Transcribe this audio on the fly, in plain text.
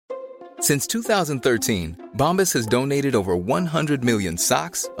Since 2013, Bombas has donated over 100 million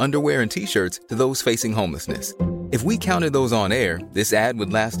socks, underwear, and T-shirts to those facing homelessness. If we counted those on air, this ad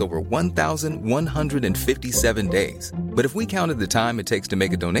would last over 1,157 days. But if we counted the time it takes to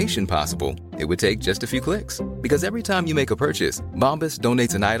make a donation possible, it would take just a few clicks. Because every time you make a purchase, Bombas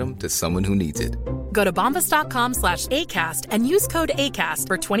donates an item to someone who needs it. Go to bombas.com/ACAST and use code ACAST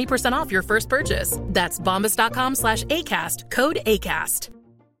for 20% off your first purchase. That's bombas.com/ACAST, code ACAST.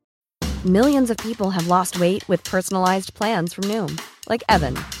 Millions of people have lost weight with personalized plans from Noom. Like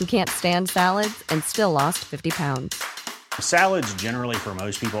Evan, who can't stand salads and still lost 50 pounds. Salads generally for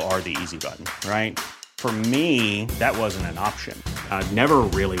most people are the easy button, right? For me, that wasn't an option. I never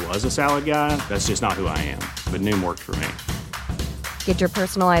really was a salad guy. That's just not who I am. But Noom worked for me. Get your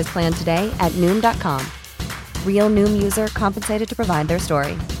personalized plan today at Noom.com. Real Noom user compensated to provide their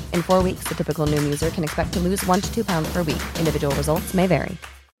story. In 4 weeks, the typical Noom user can expect to lose 1 to 2 pounds per week. Individual results may vary.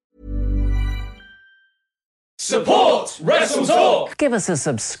 Support Wrestle Talk! Give us a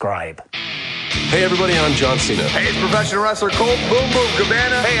subscribe. Hey everybody, I'm John Cena. Hey, it's professional wrestler Colt Boom Boom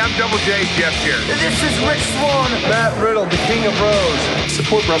Cabana. Hey, I'm Double J, Jeff Jarrett. This is Rich Swann. Matt Riddle, the King of Rose.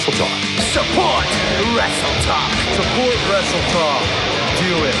 Support Wrestle Talk. Support Wrestle Talk. Support Wrestle Talk.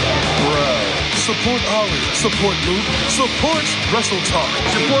 Do it, bro. Support Ollie. Support Luke. Support Wrestle Talk.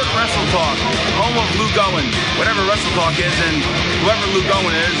 Support Wrestle Talk. Home of Luke Owen. Whatever Wrestle Talk is and whoever Luke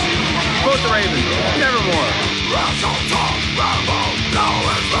Owen is, support the Ravens. Nevermore. Wrestle Talk. Rambo. Now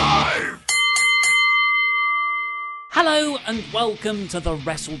it's live. Hello and welcome to the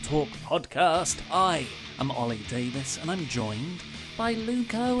Wrestle Talk podcast. I am Ollie Davis and I'm joined by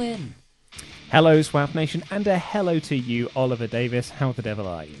Luke Owen. Hello, Swap Nation, and a hello to you, Oliver Davis. How the devil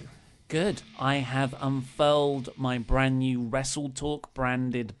are you? Good. I have unfurled my brand new Wrestle Talk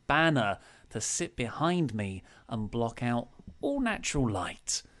branded banner to sit behind me and block out all natural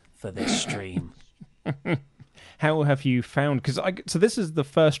light for this stream. How have you found... So this is the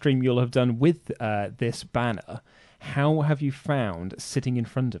first stream you'll have done with this banner. How have you found sitting in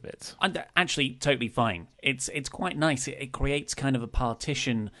front of it? I'm actually totally fine. It's quite nice. It creates kind of a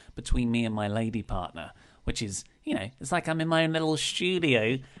partition between me and my lady partner, which is, you know, it's like I'm in my own little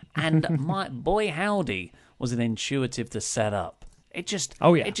studio. And my boy, howdy, was it intuitive to set up. It just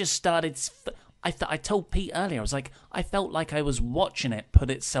started. I told Pete earlier, I was like, I felt like I was watching it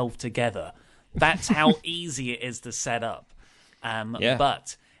put itself together. That's how easy it is to set up.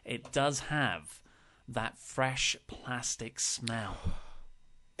 But it does have that fresh plastic smell.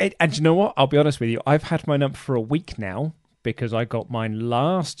 And you know what? I'll be honest with you. I've had mine up for a week now because I got mine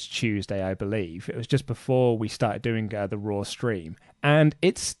last Tuesday, I believe. It was just before we started doing the Raw stream. And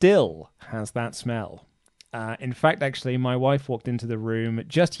it still has that smell. In fact, actually, my wife walked into the room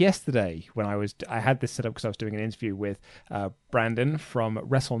just yesterday when I had this set up because I was doing an interview with Brandon from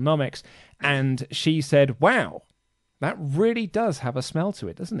WrestleNomics. And she said, wow, that really does have a smell to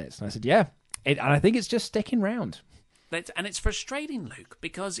it, doesn't it? And I said, yeah. And I think it's just sticking round. And it's frustrating, Luke,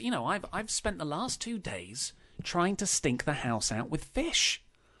 because, you know, I've spent the last 2 days trying to stink the house out with fish.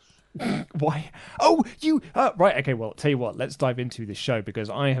 Why? Oh, you... right, okay, well, tell you what, let's dive into this show because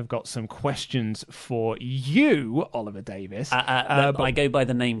I have got some questions for you, Oliver Davis. I go by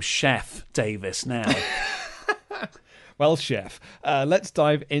the name Chef Davis now. Well, Chef, let's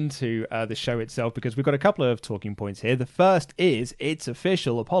dive into the show itself because we've got a couple of talking points here. The first is, it's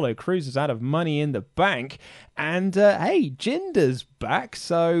official, Apollo Crews is out of Money in the Bank, and hey, Jinder's back,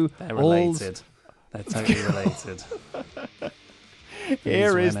 so... They're related. They're totally related.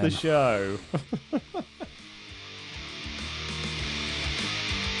 Here is the show.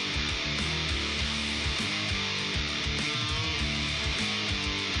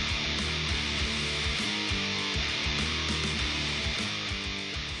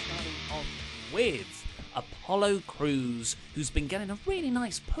 With Apollo Crews, who's been getting a really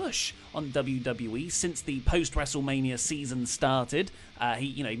nice push on WWE since the post-WrestleMania season started.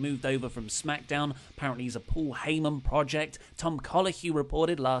 He moved over from SmackDown. Apparently he's a Paul Heyman project. Tom Colohue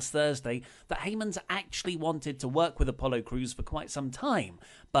reported last Thursday that Heyman's actually wanted to work with Apollo Crews for quite some time.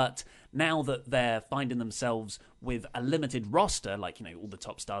 But now that they're finding themselves with a limited roster, like, you know, all the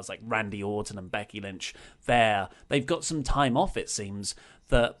top stars like Randy Orton and Becky Lynch, they've got some time off, it seems,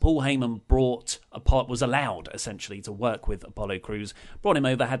 that Paul Heyman was allowed, essentially, to work with Apollo Crews. Brought him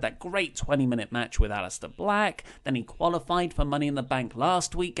over, had that great 20-minute match with Aleister Black. Then he qualified for Money in the Bank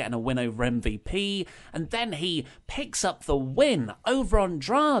last week, getting a win over MVP. And then he picks up the win over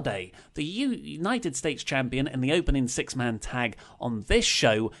Andrade, the United States champion, in the opening six-man tag on this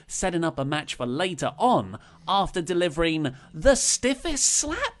show, setting up a match for later on after delivering the stiffest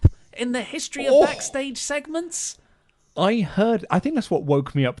slap in the history of backstage segments. I think that's what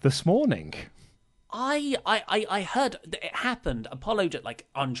woke me up this morning. I heard that it happened. Apollo just like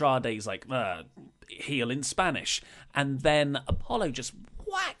Andrade's like heel in Spanish, and then Apollo just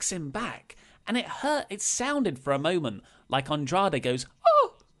whacks him back, and it hurt. It sounded for a moment like Andrade goes,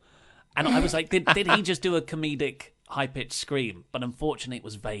 "Oh," and I was like, did he just do a comedic high pitched scream? But unfortunately, it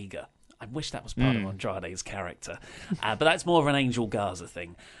was Vega. I wish that was part of Andrade's character. But that's more of an Angel Garza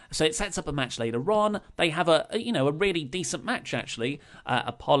thing. So it sets up a match later on. They have a really decent match, actually.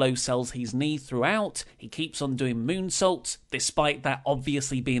 Apollo sells his knee throughout. He keeps on doing moonsaults, despite that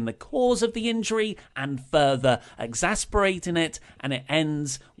obviously being the cause of the injury and further exasperating it. And it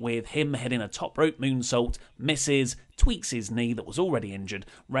ends with him hitting a top rope moonsault, misses, tweaks his knee that was already injured.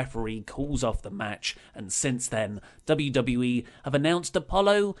 Referee calls off the match. And since then, WWE have announced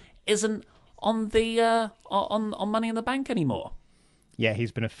Apollo isn't on the on Money in the Bank anymore. Yeah,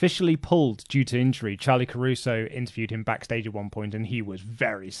 he's been officially pulled due to injury. Charlie Caruso interviewed him backstage at one point, and he was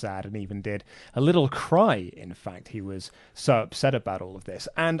very sad and even did a little cry, in fact. He was so upset about all of this.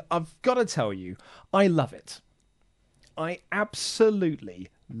 And I've got to tell you, I love it. I absolutely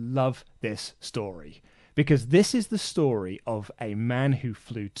love this story. Because this is the story of a man who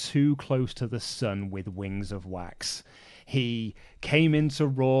flew too close to the sun with wings of wax. He came into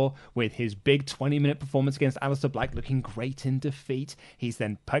Raw with his big 20-minute performance against Aleister Black, looking great in defeat. He's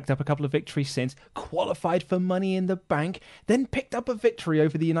then picked up a couple of victories since, qualified for Money in the Bank, then picked up a victory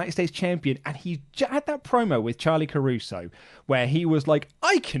over the United States champion, and he had that promo with Charlie Caruso where he was like,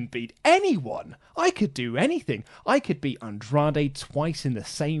 I can beat anyone. I could do anything. I could beat Andrade twice in the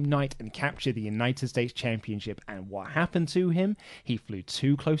same night and capture the United States championship. And what happened to him? He flew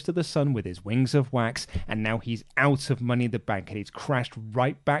too close to the sun with his wings of wax, and now he's out of Money in the Bank, and he's crashed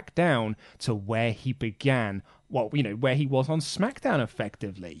right back down to where he began, where he was on SmackDown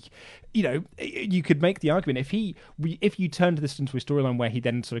effectively. You could make the argument if you turned this into a storyline where he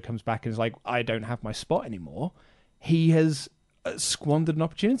then sort of comes back and is like, I don't have my spot anymore, he has squandered an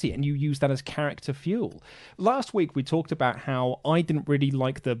opportunity, and you use that as character fuel. Last week we talked about how I didn't really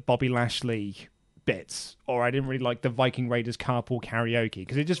like the Bobby Lashley bits, or I didn't really like the Viking Raiders carpool karaoke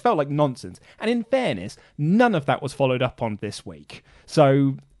because it just felt like nonsense. And in fairness, none of that was followed up on this week.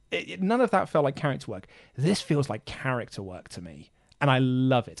 So none of that felt like character work. This feels like character work to me, and I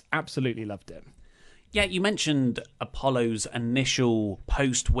love it. Absolutely loved it. Yeah, you mentioned Apollo's initial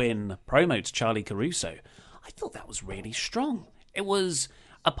post-win promo to Charlie Caruso. I thought that was really strong. It was...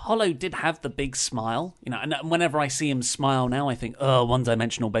 Apollo did have the big smile, and whenever I see him smile now, I think,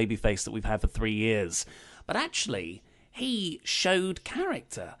 one-dimensional babyface that we've had for 3 years. But actually, he showed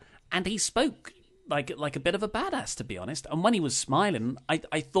character, and he spoke like a bit of a badass, to be honest. And when he was smiling,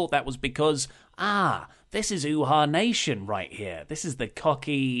 I thought that was because, this is Uhaa Nation right here. This is the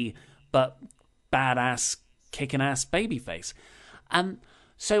cocky but badass, kicking ass babyface.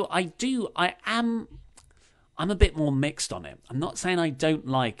 So I'm a bit more mixed on it. I'm not saying I don't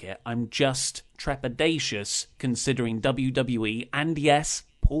like it. I'm just trepidatious considering WWE and, yes,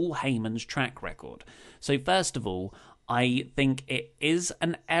 Paul Heyman's track record. So first of all, I think it is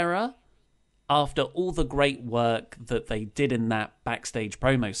an error after all the great work that they did in that backstage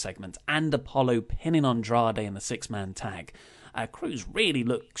promo segment and Apollo pinning Andrade in the six-man tag. Cruz really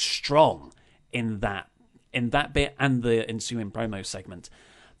looked strong in that bit and the ensuing promo segment.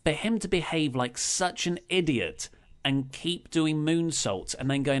 For him to behave like such an idiot and keep doing moonsaults and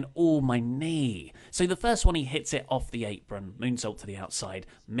then going, my knee. So the first one, he hits it off the apron, moonsault to the outside,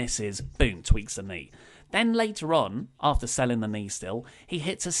 misses, boom, tweaks the knee. Then later on, after selling the knee still, he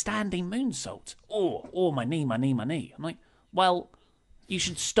hits a standing moonsault. My knee, my knee, my knee. I'm like, well, you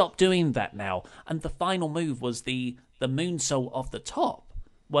should stop doing that now. And the final move was the moonsault off the top,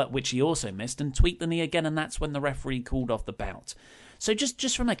 which he also missed, and tweaked the knee again, and that's when the referee called off the bout. So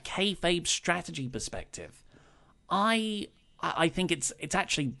just from a kayfabe strategy perspective, I think it's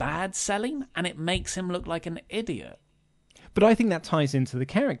actually bad selling, and it makes him look like an idiot. But I think that ties into the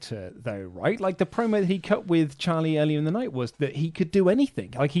character, though, right? Like the promo that he cut with Charlie earlier in the night was that he could do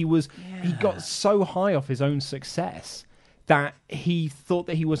anything. Like he got so high off his own success that he thought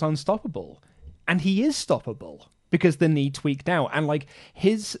that he was unstoppable, and he is stoppable because the knee tweaked out, and like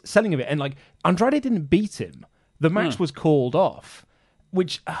his selling of it, and like Andrade didn't beat him. The match was called off,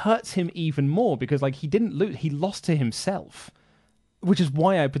 which hurts him even more because like he didn't lose, he lost to himself, which is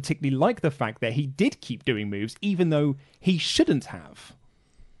why I particularly like the fact that he did keep doing moves even though he shouldn't have.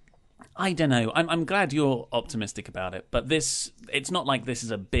 I don't know. I'm glad you're optimistic about it, but it's not like this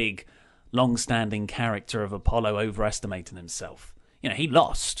is a big, long-standing character of Apollo overestimating himself. He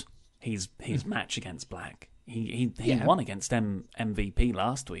lost his match against Black. He won against MVP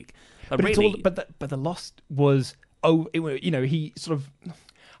last week, but really, the loss was he sort of,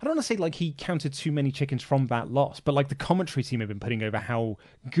 I don't want to say like he counted too many chickens from that loss, but like the commentary team have been putting over how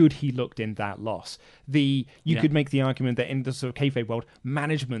good he looked in that loss. You could make the argument that in the sort of kayfabe world,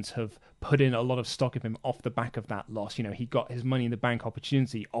 management have put in a lot of stock of him off the back of that loss. He got his Money in the Bank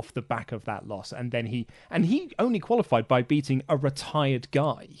opportunity off the back of that loss, and then he only qualified by beating a retired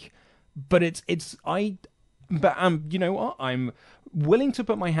guy. But you know what? I'm willing to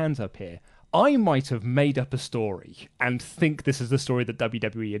put my hands up here. I might have made up a story and think this is the story that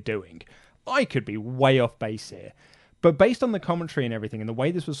WWE are doing. I could be way off base here. But based on the commentary and everything and the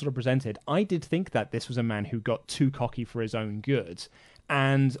way this was sort of presented, I did think that this was a man who got too cocky for his own good.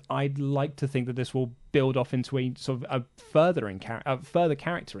 And I'd like to think that this will build off into a sort of a further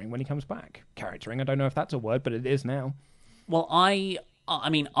charactering when he comes back. Charactering, I don't know if that's a word, but it is now. Well, I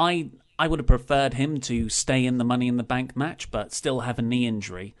would have preferred him to stay in the Money in the Bank match, but still have a knee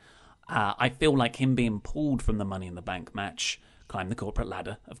injury. I feel like him being pulled from the Money in the Bank match, climb the corporate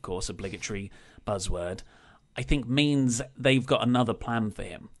ladder, of course, obligatory buzzword, I think means they've got another plan for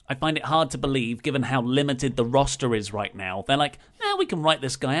him. I find it hard to believe, given how limited the roster is right now. They're like, we can write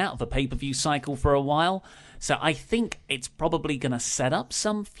this guy out of a pay-per-view cycle for a while. So I think it's probably going to set up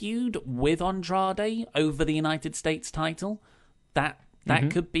some feud with Andrade over the United States title. That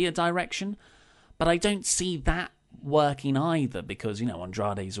could be a direction. But I don't see that working either because,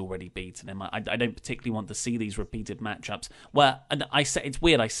 Andrade's already beaten him. I don't particularly want to see these repeated matchups. And it's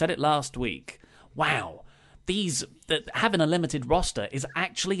weird, I said it last week. Wow. Having a limited roster is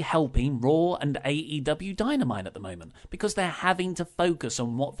actually helping Raw and AEW Dynamite at the moment because they're having to focus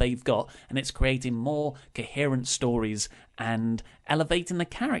on what they've got and it's creating more coherent stories and elevating the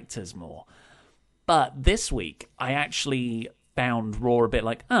characters more. But this week, I actually found Raw a bit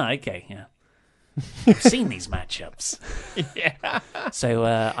like, okay, yeah. I've seen these matchups. Yeah. So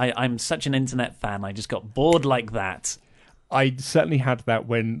I'm such an internet fan, I just got bored like that. I certainly had that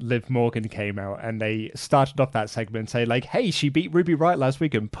when Liv Morgan came out and they started off that segment saying like, hey, she beat Ruby Riott last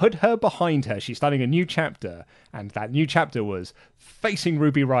week and put her behind her. She's starting a new chapter. And that new chapter was facing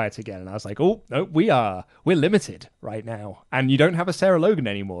Ruby Riott again. And I was like, oh, no, we're limited right now. And you don't have a Sarah Logan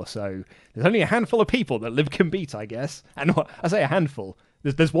anymore. So there's only a handful of people that Liv can beat, I guess. And I say a handful.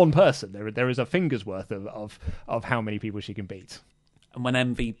 There's one person. There is a finger's worth of how many people she can beat. And when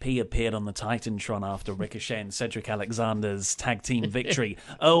MVP appeared on the Titantron after Ricochet and Cedric Alexander's tag team victory,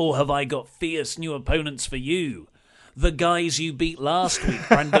 oh, have I got fierce new opponents for you. The guys you beat last week,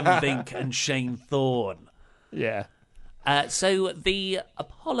 Brandon Vink and Shane Thorne. Yeah. So the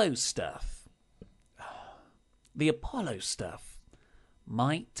Apollo stuff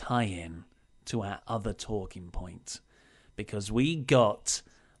might tie in to our other talking point because we got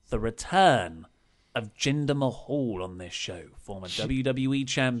the return of Jinder Mahal on this show, former WWE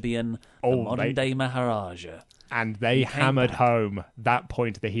champion, the modern-day Maharaja. And they hammered home that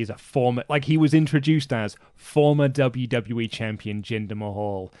point that he's a former, like he was introduced as former WWE champion Jinder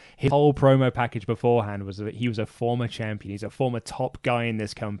Mahal. His whole promo package beforehand was that he was a former champion. He's a former top guy in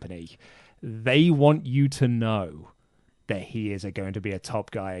this company. They want you to know that he is going to be a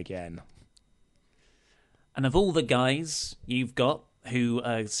top guy again. And of all the guys you've got who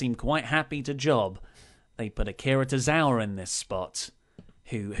seem quite happy to job, they put Akira Tozawa in this spot,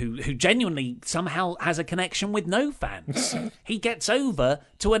 who genuinely somehow has a connection with no fans. He gets over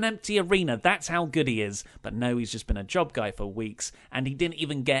to an empty arena. That's how good he is. But no, he's just been a job guy for weeks, and he didn't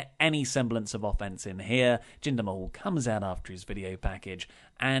even get any semblance of offense in here. Jinder Mahal comes out after his video package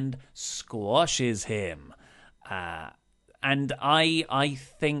and squashes him. And I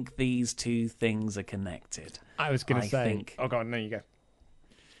think these two things are connected. I was going to say... Oh, God, no, you go.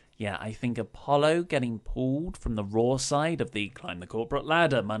 Yeah, I think Apollo getting pulled from the Raw side of the Climb the Corporate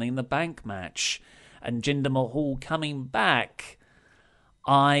Ladder Money in the Bank match and Jinder Mahal coming back,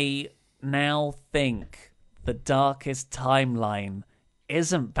 I now think the darkest timeline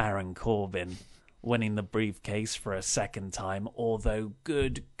isn't Baron Corbin winning the briefcase for a second time, although,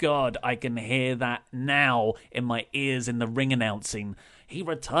 good God, I can hear that now in my ears in the ring announcing. He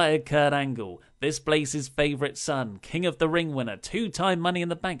retired Kurt Angle, this place's favourite son, King of the Ring winner, 2-time Money in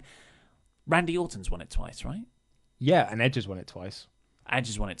the Bank. Randy Orton's won it twice, right? Yeah, and Edge has won it twice. Edge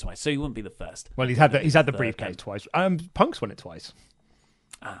has won it twice, so he wouldn't be the first. Well, he's had the briefcase twice. Punk's won it twice.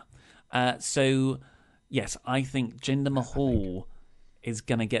 So, yes, I think Jinder Mahal is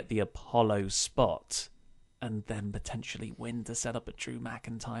going to get the Apollo spot and then potentially win to set up a Drew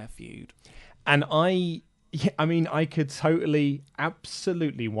McIntyre feud. And I could totally,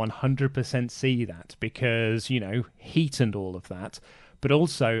 absolutely 100% see that because, heat and all of that. But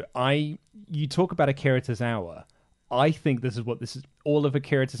also, you talk about Akira Tozawa. I think this is all of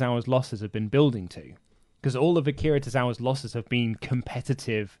Akira Tozawa's losses have been building to. because all of Akira Tozawa's losses have been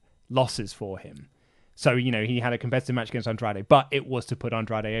competitive losses for him. So, he had a competitive match against Andrade, but it was to put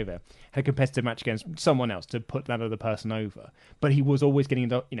Andrade over. Had a competitive match against someone else to put that other person over. But he was always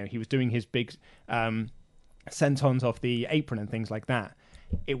getting, he was doing his big sentons off the apron and things like that.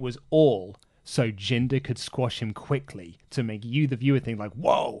 It was all so Jinder could squash him quickly to make you, the viewer, think like,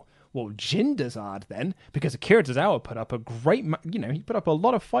 whoa, well, Jinder's hard then, because Akira Tozawa put up a great, he put up a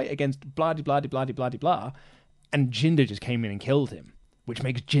lot of fight against blah-de-blah-de-blah-de-blah-de-blah, and Jinder just came in and killed him, which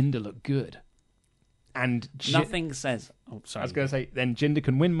makes Jinder look good. And nothing says... Oh, sorry. I was going to say, then Jinder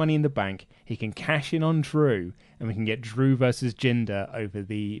can win Money in the Bank, he can cash in on Drew, and we can get Drew versus Jinder over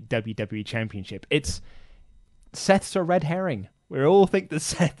the WWE Championship. Seth's a red herring. We all think that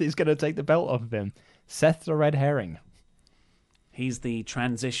Seth is going to take the belt off of him. Seth's a red herring. He's the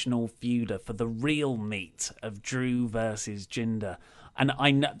transitional feuder for the real meat of Drew versus Jinder. And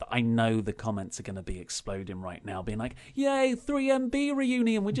I know the comments are going to be exploding right now, being like, yay, 3MB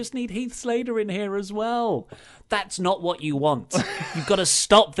reunion, we just need Heath Slater in here as well. That's not what you want. You've got to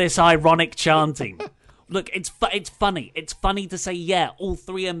stop this ironic chanting. Look, it's funny. It's funny to say, yeah, all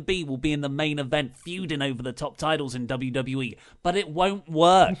 3MB will be in the main event feuding over the top titles in WWE, but it won't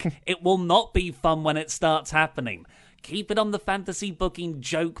work. It will not be fun when it starts happening. Keep it on the fantasy booking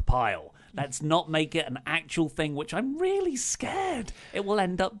joke pile. Let's not make it an actual thing, which I'm really scared it will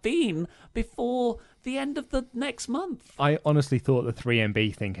end up being before the end of the next month. I honestly thought the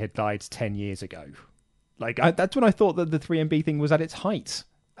 3MB thing had died 10 years ago. That's when I thought that the 3MB thing was at its height.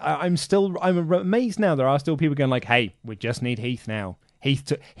 I'm amazed now there are still people going like, hey, we just need Heath now.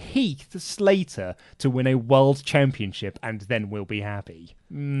 Heath Slater to win a world championship, and then we'll be happy.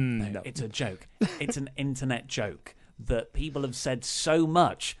 No, it's a joke. It's an internet joke that people have said so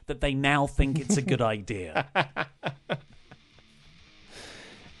much that they now think it's a good idea.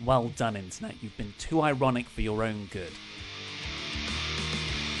 Well done, internet. You've been too ironic for your own good.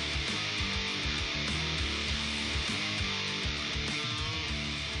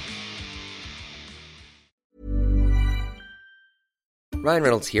 Ryan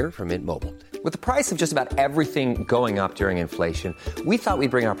Reynolds here from Mint Mobile. With the price of just about everything going up during inflation, we thought we'd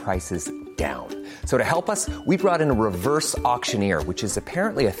bring our prices down. So to help us, we brought in a reverse auctioneer, which is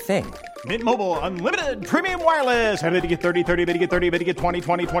apparently a thing. Mint Mobile Unlimited Premium Wireless. How to get 30, 30, how to get 30, how to get 20,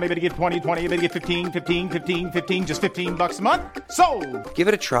 20, 20, how to get 20, 20, how to get 15, 15, 15, 15, just $15 a month? Sold! Give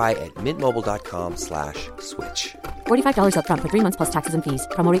it a try at mintmobile.com/switch. $45 up front for 3 months plus taxes and fees.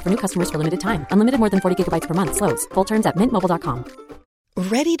 Promo rate for new customers for limited time. Unlimited more than 40 gigabytes per month. Slows full terms at mintmobile.com.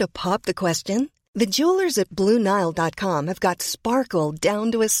 Ready to pop the question? The jewelers at BlueNile.com have got sparkle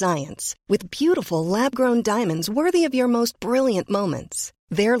down to a science with beautiful lab-grown diamonds worthy of your most brilliant moments.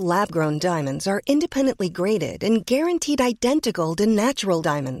 Their lab-grown diamonds are independently graded and guaranteed identical to natural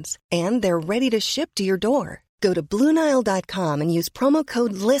diamonds, and they're ready to ship to your door. Go to BlueNile.com and use promo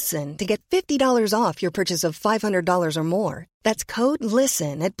code LISTEN to get $50 off your purchase of $500 or more. That's code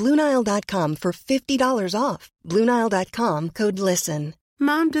LISTEN at BlueNile.com for $50 off. BlueNile.com, code LISTEN.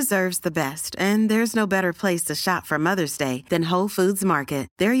 Mom deserves the best, and there's no better place to shop for Mother's Day than Whole Foods Market.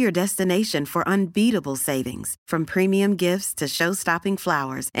 They're your destination for unbeatable savings, from premium gifts to show-stopping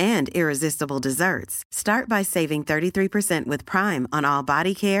flowers and irresistible desserts. Start by saving 33% with Prime on all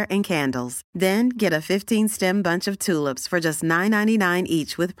body care and candles. Then get a 15-stem bunch of tulips for just $9.99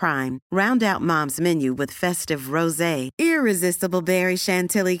 each with Prime. Round out Mom's menu with festive rosé, irresistible berry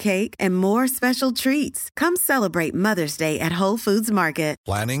chantilly cake, and more special treats. Come celebrate Mother's Day at Whole Foods Market.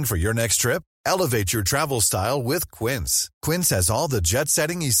 Planning for your next trip? Elevate your travel style with Quince. Quince has all the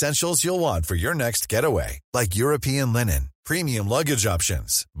jet-setting essentials you'll want for your next getaway, like European linen, premium luggage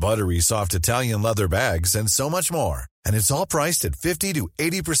options, buttery soft Italian leather bags, and so much more. And it's all priced at 50 to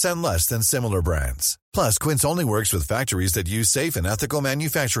 80% less than similar brands. Plus, Quince only works with factories that use safe and ethical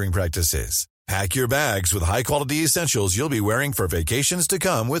manufacturing practices. Pack your bags with high-quality essentials you'll be wearing for vacations to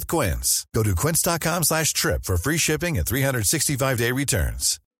come with Quince. Go to quince.com/trip for free shipping and 365-day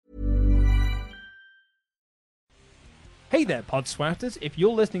returns. Hey there, Podswafters. If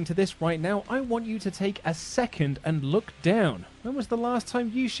you're listening to this right now, I want you to take a second and look down. When was the last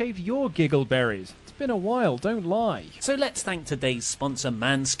time you shaved your giggleberries? It's been a while, don't lie. So let's thank today's sponsor,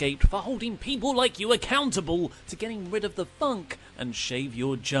 Manscaped, for holding people like you accountable to getting rid of the funk and shave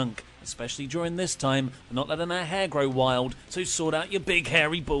your junk. Especially during this time, and not letting our hair grow wild, so sort out your big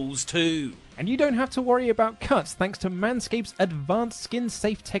hairy balls too. And you don't have to worry about cuts thanks to Manscaped's advanced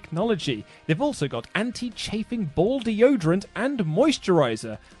skin-safe technology. They've also got anti-chafing ball deodorant and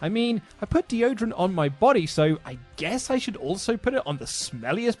moisturizer. I mean, I put deodorant on my body, so I guess I should also put it on the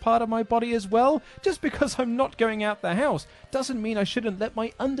smelliest part of my body as well. Just because I'm not going out the house doesn't mean I shouldn't let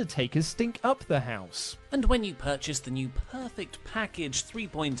my undertakers stink up the house. And when you purchase the new Perfect Package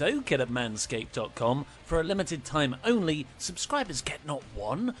 3.0 kit at manscaped.com, for a limited time only, subscribers get not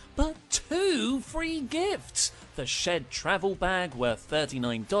 1, but 2 free gifts. The Shed travel bag worth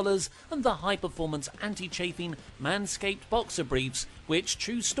 $39 and the high-performance anti-chafing Manscaped boxer briefs, which,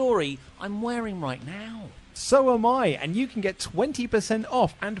 true story, I'm wearing right now. So am I, and you can get 20%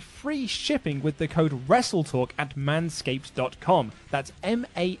 off and free shipping with the code WrestleTalk at manscaped.com. That's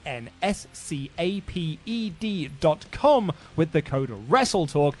manscaped.com with the code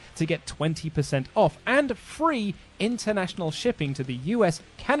WrestleTalk to get 20% off and free international shipping to the US,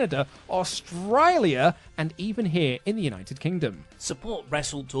 Canada, Australia, and even here in the United Kingdom. Support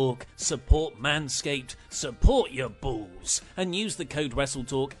WrestleTalk, support Manscaped, support your balls, and use the code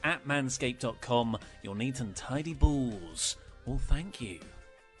WrestleTalk at manscaped.com. Your neat and tidy balls. Well, thank you.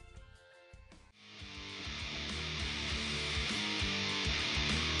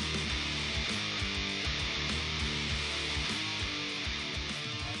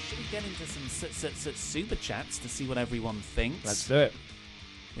 Get into some super chats to see what everyone thinks. Let's do it.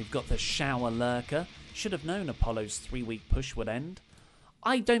 We've got the Shower Lurker. Should have known Apollo's 3-week push would end.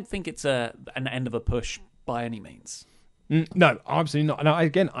 I don't think it's an end of a push by any means. No, absolutely not. No,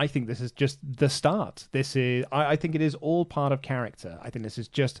 again, I think this is just the start. This is, I think it is all part of character. I think this is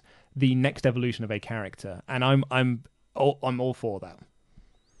just the next evolution of a character, and I'm all for that.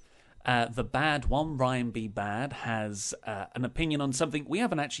 The bad one, Ryan B. Bad, has an opinion on something we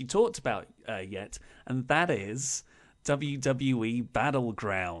haven't actually talked about yet, and that is WWE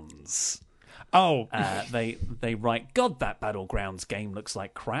Battlegrounds. Oh. They write, God, that Battlegrounds game looks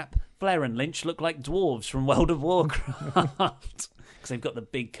like crap. Flair and Lynch look like dwarves from World of Warcraft. Because they've got the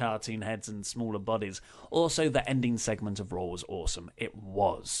big cartoon heads and smaller bodies. Also, the ending segment of Raw was awesome. It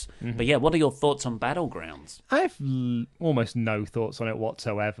was. Mm-hmm. But yeah, what are your thoughts on Battlegrounds? I have almost no thoughts on it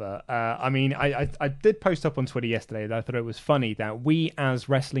whatsoever. I mean, I did post up on Twitter yesterday that I thought it was funny that we as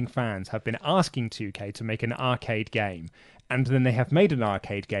wrestling fans have been asking 2K to make an arcade game. And then they have made an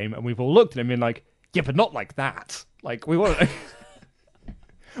arcade game, and we've all looked at it and been like, yeah, but not like that. Like, we want...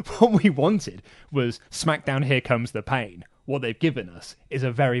 What we wanted was SmackDown Here Comes the Pain. What they've given us is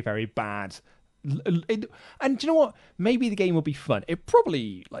a very, very bad... And do you know what? Maybe the game will be fun. It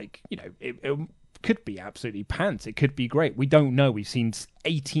probably, it could be absolutely pants. It could be great. We don't know. We've seen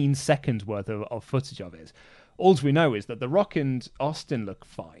 18 seconds worth of footage of it. All we know is that The Rock and Austin look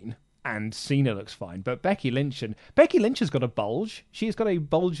fine, and Cena looks fine, but Becky Lynch has got a bulge. She has got a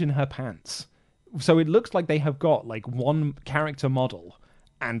bulge in her pants. So it looks like they have got, one character model,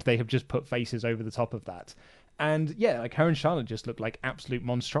 and they have just put faces over the top of that. And yeah, her and Charlotte just look like absolute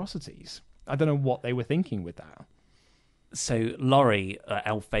monstrosities. I don't know what they were thinking with that. So Laurie,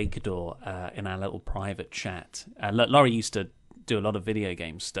 El Fakador, in our little private chat, Laurie used to do a lot of video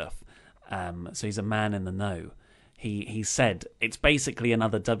game stuff, so he's a man in the know. He said, it's basically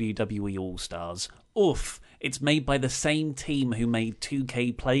another WWE All-Stars. Oof, it's made by the same team who made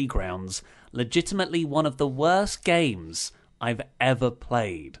 2K Playgrounds. Legitimately one of the worst games I've ever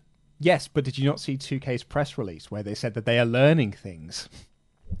played. Yes, but did you not see 2K's press release where they said that they are learning things?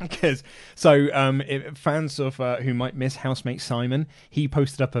 Because fans of who might miss Housemate Simon, he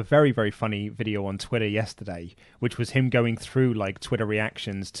posted up a very, very funny video on Twitter yesterday, which was him going through Twitter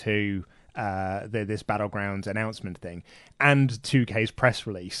reactions to this Battlegrounds announcement thing and 2K's press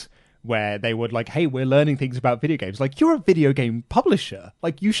release, where they would hey, we're learning things about video games. You're a video game publisher.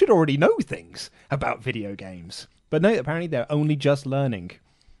 You should already know things about video games. But no, apparently they're only just learning.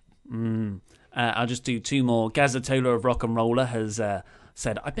 I'll just do two more. Gazatola of Rock and Roller has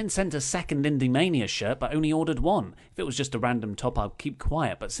said, I've been sent a second Indie Mania shirt, but only ordered one. If it was just a random top, I'd keep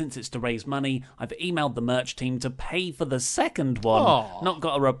quiet. But since it's to raise money, I've emailed the merch team to pay for the second one. Aww. Not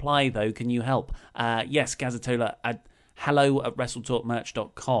got a reply, though. Can you help? Yes, Gazatola at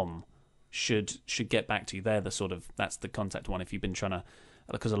hello@wrestletalkmerch.com should get back to you. That's the contact one if you've been trying to...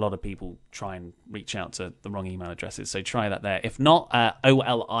 Because a lot of people try and reach out to the wrong email addresses. So try that there. If not,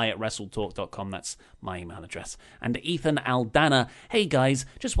 oli@wrestletalk.com. That's my email address. And Ethan Aldana, hey guys,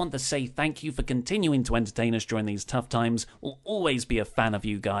 just want to say thank you for continuing to entertain us during these tough times. We'll always be a fan of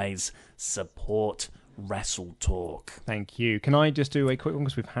you guys. Support Wrestle Talk. Thank you. Can I just do a quick one,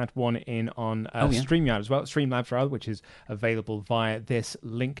 because we've had one in on StreamYard as well, Streamlabs rather, which is available via this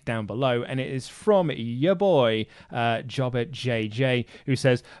link down below, and it is from your boy Jobbert JJ, who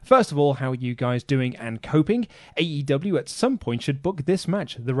says, first of all, how are you guys doing and coping? AEW at some point should book this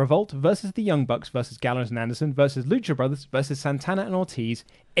match, The Revolt versus the Young Bucks versus Gallows and Anderson versus Lucha Brothers versus Santana and Ortiz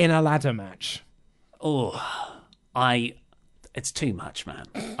in a ladder match. It's too much, man.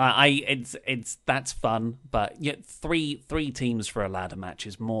 That's fun, but yet three teams for a ladder match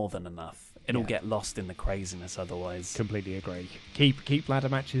is more than enough. It'll get lost in the craziness otherwise. Completely agree. Keep ladder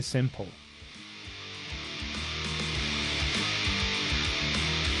matches simple.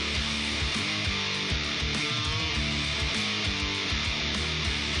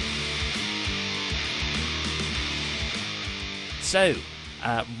 So,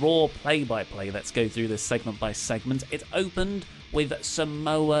 Raw play-by-play. Let's go through this segment by segment. It opened with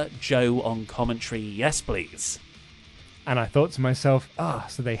Samoa Joe on commentary. Yes, please. And I thought to myself,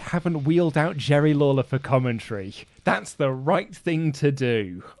 so they haven't wheeled out Jerry Lawler for commentary. That's the right thing to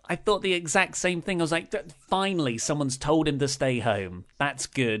do. I thought the exact same thing. I was like, finally, someone's told him to stay home. That's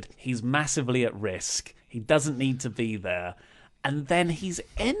good. He's massively at risk. He doesn't need to be there. And then he's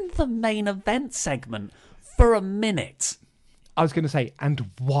in the main event segment for a minute. I was going to say, and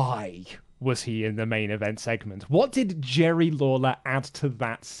why was he in the main event segment? What did Jerry Lawler add to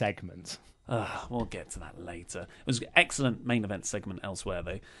that segment? We'll get to that later. It was an excellent main event segment elsewhere,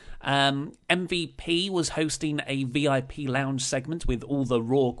 though. MVP was hosting a VIP lounge segment with all the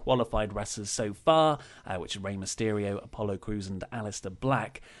Raw qualified wrestlers so far, which are Rey Mysterio, Apollo Crews, and Aleister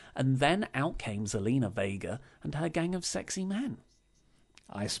Black. And then out came Zelina Vega and her gang of sexy men.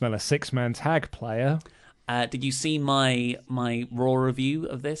 I smell a 6-man tag, player. Did you see my Raw review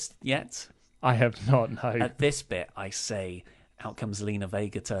of this yet? I have not, no. At this bit, I say, out comes Zelina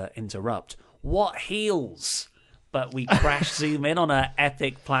Vega to interrupt. What heels? But we crash zoom in on her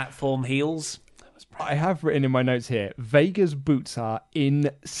epic platform heels. I have written in my notes here, Vega's boots are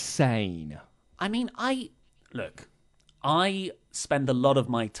insane. I mean, I spend a lot of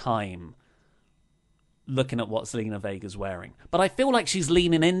my time looking at what Zelina Vega's wearing. But I feel like she's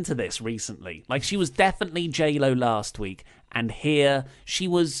leaning into this recently. Like, she was definitely J-Lo last week, and here it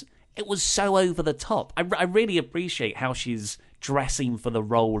was so over the top. I really appreciate how she's dressing for the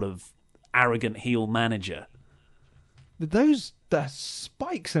role of arrogant heel manager. The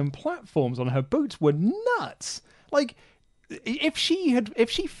spikes and platforms on her boots were nuts. Like, if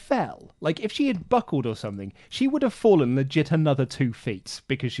she fell, like if she had buckled or something, she would have fallen legit another 2 feet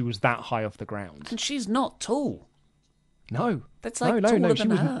because she was that high off the ground. And she's not tall. No. That's like taller than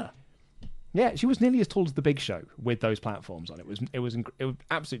her. Yeah, she was nearly as tall as the Big Show with those platforms on. It was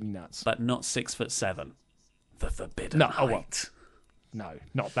absolutely nuts. But not 6'7". The forbidden height. No,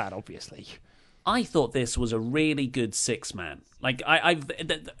 not that, obviously. I thought this was a really good 6-man. Like,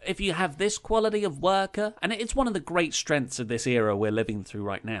 if you have this quality of worker, and it's one of the great strengths of this era we're living through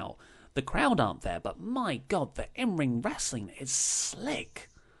right now, the crowd aren't there, but my God, the in-ring wrestling is slick.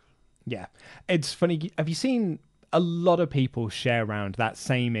 Yeah. It's funny, have you seen a lot of people share around that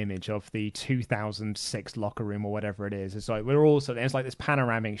same image of the 2006 locker room or whatever it is? It's like it's like this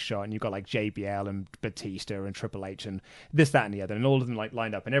panoramic shot, and you've got like JBL and Batista and Triple H and this, that, and the other, and all of them like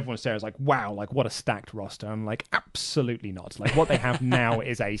lined up, and everyone's there is like, wow, like what a stacked roster. I'm like, absolutely not. Like, what they have now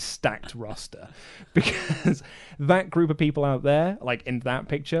is a stacked roster, because that group of people out there, like in that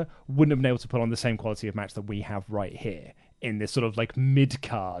picture, wouldn't have been able to put on the same quality of match that we have right here in this sort of like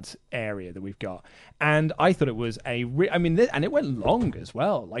mid-card area that we've got. And I thought it was and it went long as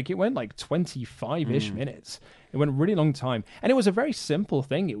well. Like, it went like 25-ish minutes. It went a really long time. And it was a very simple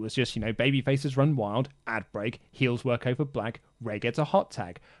thing. It was just, baby faces run wild, ad break, heels work over Black, Rey gets a hot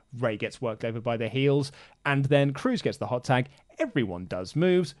tag, Rey gets worked over by the heels, and then Crews gets the hot tag. Everyone does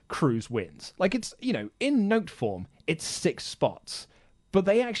moves, Crews wins. Like, it's, in note form, it's 6 spots. But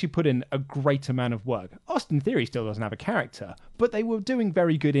they actually put in a great amount of work. Austin Theory still doesn't have a character, but they were doing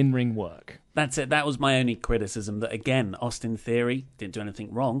very good in-ring work. That's it. That was my only criticism, that, again, Austin Theory didn't do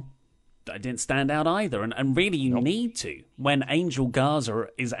anything wrong. I didn't stand out either. And really, you need to, when Angel Garza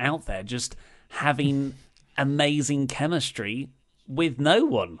is out there just having amazing chemistry with no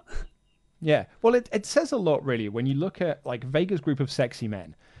one. Yeah. Well, it says a lot, really, when you look at like Vega's group of sexy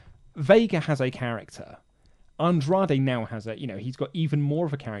men. Vega has a character. Andrade now has he's got even more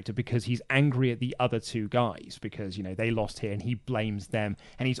of a character because he's angry at the other 2 guys because, they lost here and he blames them.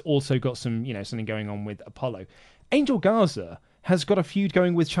 And he's also got some, something going on with Apollo. Angel Garza has got a feud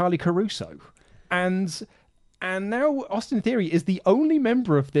going with Charlie Caruso. And now Austin Theory is the only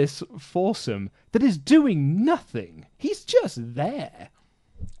member of this foursome that is doing nothing. He's just there.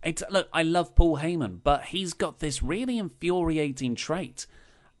 Look, I love Paul Heyman, but he's got this really infuriating trait.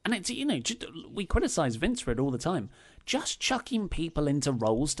 And it's, we criticize Vince for it all the time. Just chucking people into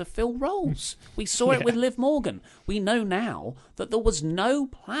roles to fill roles. We saw it with Liv Morgan. We know now that there was no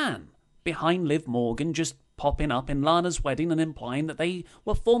plan behind Liv Morgan just popping up in Lana's wedding and implying that they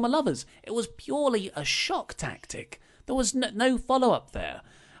were former lovers. It was purely a shock tactic. There was no follow-up there.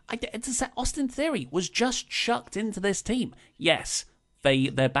 Austin Theory was just chucked into this team. Yes,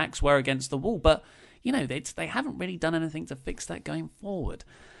 their backs were against the wall, but, they haven't really done anything to fix that going forward.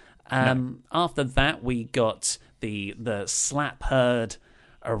 After that, we got the slap heard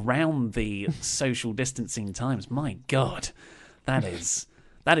around the social distancing times. My God, that is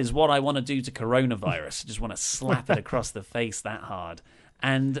what I want to do to coronavirus. I just want to slap it across the face that hard.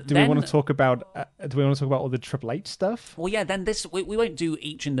 And do we want to talk about all the Triple H stuff? Well, yeah. Then we won't do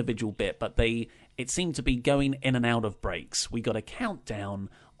each individual bit, but it seemed to be going in and out of breaks. We got a countdown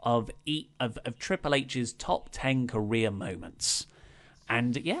of Triple H's top 10 career moments,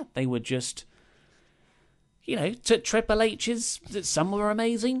 and yeah, they were just. To Triple H's, some were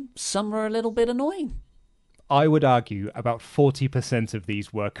amazing, some were a little bit annoying. I would argue about 40% of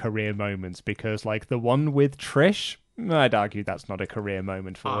these were career moments because, like, the one with Trish, I'd argue that's not a career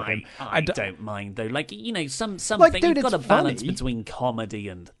moment for him. I don't mind, though. Like, something, you've got a balance between comedy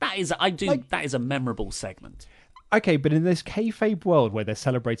and... That is a memorable segment. Okay, but in this kayfabe world where they're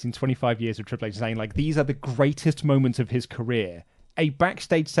celebrating 25 years of Triple H saying, like, these are the greatest moments of his career... A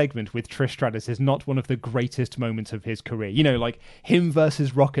backstage segment with Trish Stratus is not one of the greatest moments of his career. Like him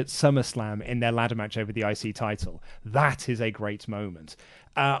versus Rock at SummerSlam in their ladder match over the IC title. That is a great moment.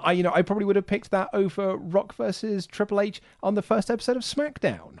 I probably would have picked that over Rock versus Triple H on the first episode of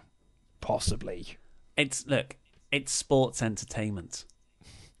SmackDown. Possibly. It's sports entertainment.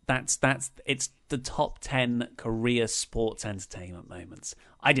 It's the top 10 career sports entertainment moments.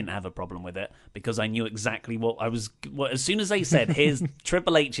 I didn't have a problem with it because I knew exactly as soon as they said, here's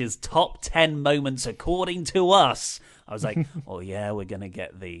Triple H's top 10 moments according to us, I was like, oh yeah, we're going to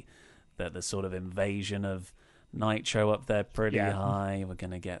get the sort of invasion of Nitro up there pretty high. We're going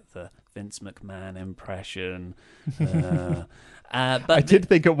to get the Vince McMahon impression. But I did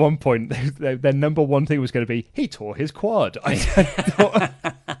think at one point their number one thing was going to be, he tore his quad. I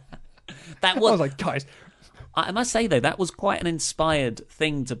was like, guys... I must say, though, that was quite an inspired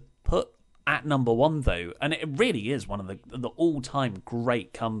thing to put at number one, though. And it really is one of the all-time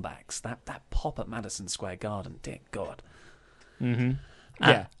great comebacks. That pop at Madison Square Garden, dear God. Mm-hmm.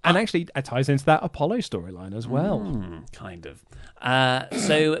 Yeah, and actually it ties into that Apollo storyline as well. Kind of.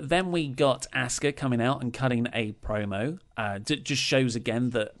 So then we got Asuka coming out and cutting a promo. Just shows again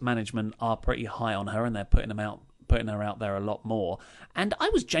that management are pretty high on her and they're putting her out there a lot more. And I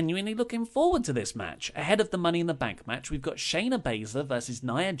was genuinely looking forward to this match. Ahead of the Money in the Bank match, we've got Shayna Baszler versus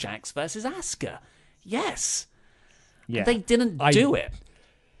Nia Jax versus Asuka. Yes. Yeah. And they didn't do it.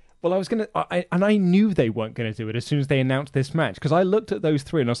 Well, I knew they weren't going to do it as soon as they announced this match, because I looked at those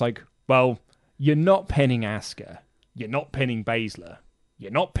three and I was like, well, you're not pinning Asuka. You're not pinning Baszler.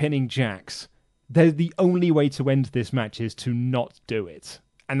 You're not pinning Jax. The only way to end this match is to not do it.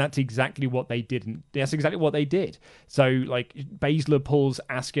 And that's exactly what they didn't. That's exactly what they did. So, like, Baszler pulls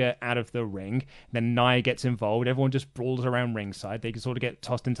Asuka out of the ring. Then Nia gets involved. Everyone just brawls around ringside. They can sort of get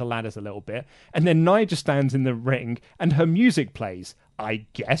tossed into ladders a little bit. And then Nia just stands in the ring and her music plays. I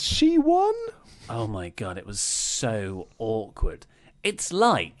guess she won? Oh my God, it was so awkward. It's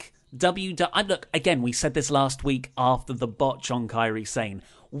like look, again, we said this last week after the botch on Kairi Sane.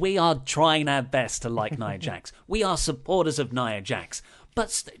 We are trying our best to like Nia Jax. We are supporters of Nia Jax.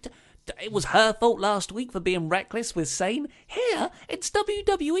 But it was her fault last week for being reckless with Sane. Here, it's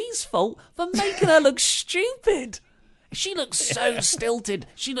WWE's fault for making her look stupid. She looked so stilted.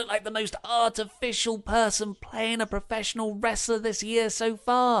 She looked like the most artificial person playing a professional wrestler this year so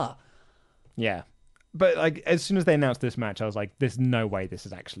far. Yeah. But like, as soon as they announced this match, I was like, there's no way this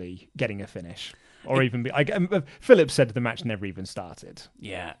is actually getting a finish. Or Phillips said the match never even started.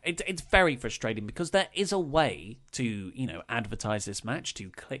 Yeah, it's very frustrating because there is a way to, advertise this match,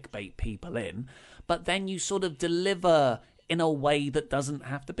 to clickbait people in, but then you sort of deliver in a way that doesn't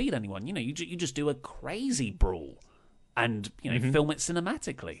have to beat anyone. You just do a crazy brawl and, film it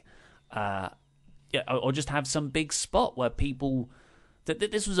cinematically. Or just have some big spot where people...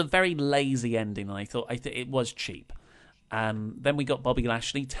 This was a very lazy ending, and I thought it was cheap. Then we got Bobby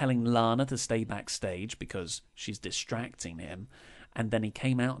Lashley telling Lana to stay backstage because she's distracting him. And then he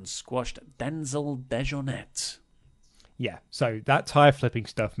came out and squashed Denzel Dejournette. Yeah, so that tire flipping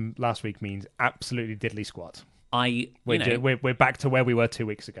stuff last week means absolutely diddly squat. We're back to where we were 2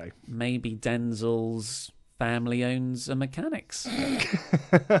 weeks ago. Maybe Denzel's family owns a mechanics.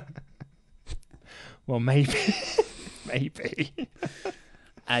 Well, maybe. Maybe.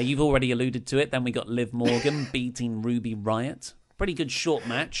 You've already alluded to it. Then we got Liv Morgan beating Ruby Riott. Pretty good short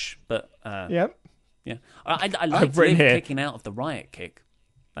match, but yep. Yeah. I liked Liv kicking out of the Riott kick.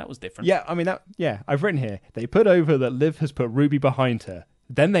 That was different. Yeah, I mean I've written here. They put over that Liv has put Ruby behind her.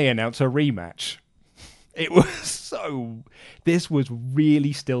 Then they announce a rematch. It was this was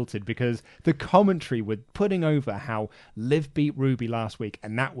really stilted because the commentary were putting over how Liv beat Ruby last week,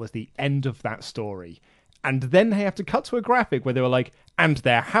 and that was the end of that story. And then they have to cut to a graphic where they were like, and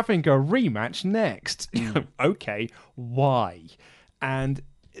they're having a rematch next. Okay, why? And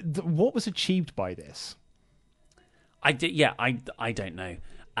what was achieved by this? I don't know.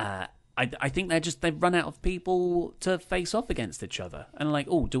 I think they've run out of people to face off against each other. And like,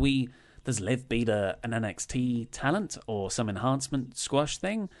 does Liv beat an NXT talent or some enhancement squash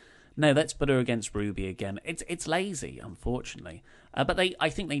thing? No, let's put her against Ruby again. It's lazy, unfortunately. But I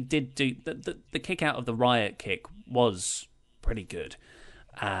think they did do the kick out of the Riot kick was pretty good.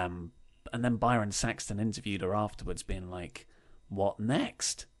 And then Byron Saxton interviewed her afterwards, being like, "What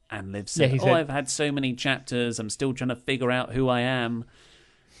next?" And Liv said, I've had so many chapters. I'm still trying to figure out who I am.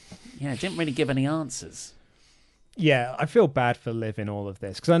 Yeah, didn't really give any answers. Yeah, I feel bad for Liv in all of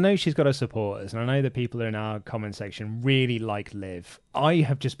this because I know she's got her supporters and I know that people in our comment section really like Liv. I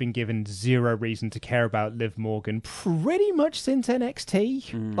have just been given zero reason to care about Liv Morgan pretty much since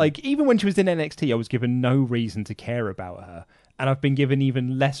NXT. Like, even when she was in NXT, I was given no reason to care about her. And I've been given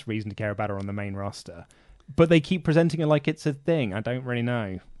even less reason to care about her on the main roster. But they keep presenting her like it's a thing. I don't really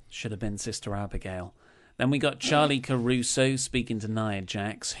know. Should have been Sister Abigail. Then we got Charlie Caruso speaking to Nia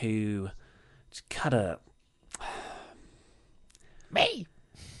Jax, who just cut a... Me?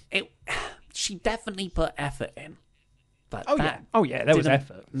 She definitely put effort in. But there was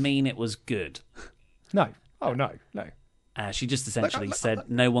effort. Mean it was good. No. Oh, no. She just essentially said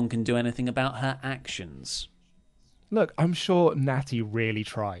no one can do anything about her actions. Look, I'm sure Natty really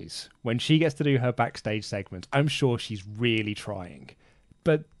tries. When she gets to do her backstage segment, I'm sure she's really trying.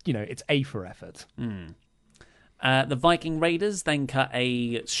 But, it's A for effort. The Viking Raiders then cut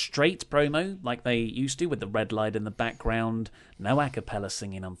a straight promo like they used to with the red light in the background. No a cappella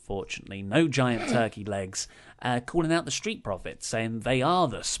singing, unfortunately. No giant turkey legs. Calling out the Street Profits, saying they are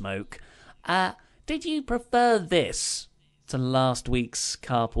the smoke. Did you prefer this to last week's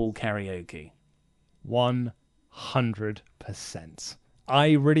Carpool Karaoke? 100%.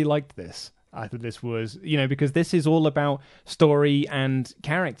 I really liked this. I thought this was, because this is all about story and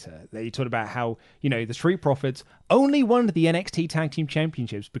character. They talked about how, the Street Profits only won the NXT Tag Team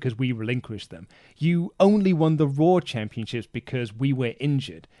Championships because we relinquished them. You only won the Raw Championships because we were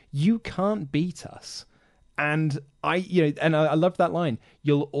injured. You can't beat us. And I love that line.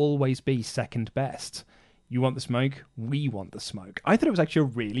 You'll always be second best. You want the smoke? We want the smoke. I thought it was actually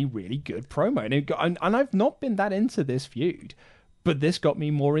a really, really good promo. And I've not been that into this feud. But this got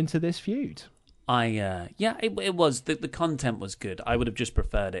me more into this feud. It was. The content was good. I would have just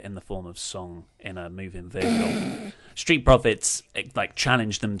preferred it in the form of song in a moving vehicle. Street Profits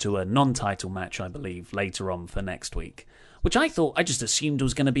challenged them to a non-title match, I believe, later on for next week. Which I just assumed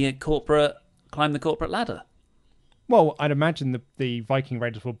was going to be a climb the corporate ladder. Well, I'd imagine the Viking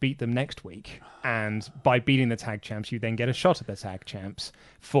Raiders will beat them next week. And by beating the tag champs, you then get a shot at the tag champs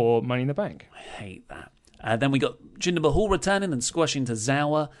for Money in the Bank. I hate that. Then we got Jinder Mahal returning and squashing to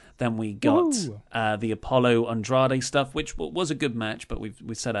Zawa. Then we got the Apollo Andrade stuff, which was a good match, but we've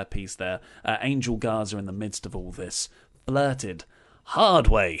said our piece there. Angel Garza in the midst of all this flirted hard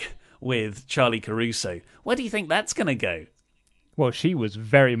way with Charlie Caruso. Where do you think that's going to go? Well, she was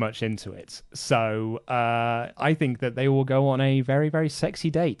very much into it. So I think that they will go on a very, very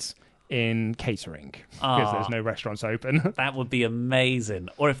sexy date in catering because there's no restaurants open. That would be amazing.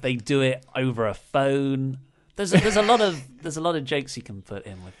 Or if they do it over a phone. There's a lot of jokes you can put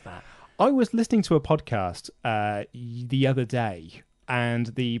in with that. I was listening to a podcast the other day, and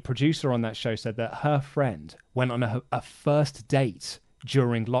the producer on that show said that her friend went on a first date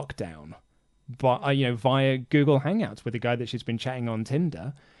during lockdown, but via Google Hangouts with a guy that she's been chatting on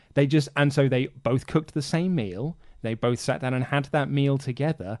Tinder. So they both cooked the same meal. They both sat down and had that meal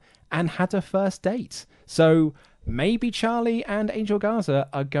together and had a first date. So maybe Charlie and Angel Garza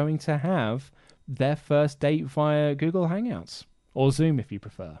are going to have their first date via Google Hangouts or Zoom if you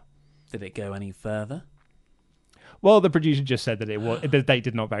prefer. Did it go any further? Well, the producer just said that the date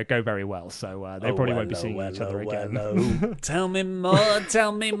did not go very well, so they probably won't be seeing each other again. Tell me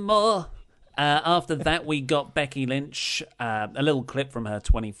more. After that, we got Becky Lynch, a little clip from her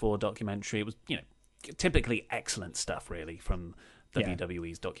 24 documentary. It was, typically excellent stuff, really, from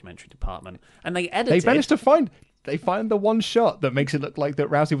WWE's documentary department. And they edited. They managed to find the one shot that makes it look like that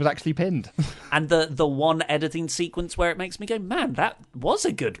Rousey was actually pinned. And the one editing sequence where it makes me go, man, that was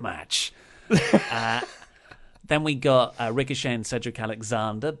a good match. Then we got Ricochet and Cedric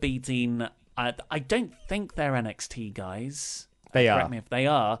Alexander beating, I don't think they're NXT guys. They are. Correct me if they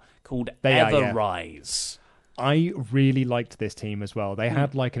are, called Rise. I really liked this team as well. They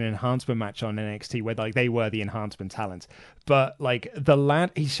had like an enhancement match on NXT where like they were the enhancement talent. But like the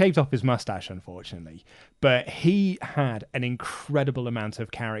lad, he shaved off his mustache, unfortunately. But he had an incredible amount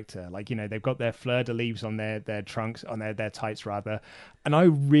of character. Like, you know, they've got their fleur-de-lis on their trunks, on their tights rather. And I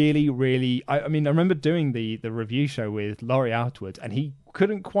really, I mean, I remember doing the review show with Laurie afterwards, and he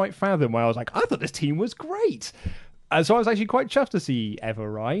couldn't quite fathom why I was like, I thought this team was great. So I was actually quite chuffed to see Ever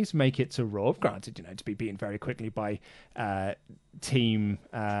Rise make it to Raw. Granted, you know, to be beaten very quickly by Team...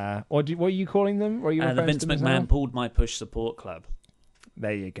 what are you calling them? The Vince McMahon Pulled My Push Support Club.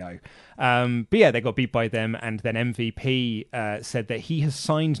 There you go. But yeah, they got beat by them, and then MVP said that he has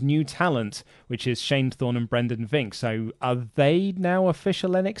signed new talent, which is Shane Thorne and Brendan Vink. So are they now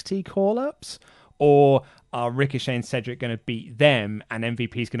official NXT call-ups? Or are Ricochet and Cedric going to beat them, and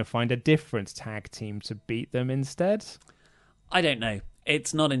MVP is going to find a different tag team to beat them instead? I don't know.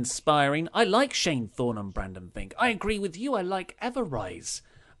 It's not inspiring. I like Shane Thorne and Brandon Vink. I agree with you. I like Ever Rise.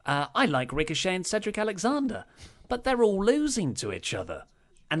 I like Ricochet and Cedric Alexander. But they're all losing to each other.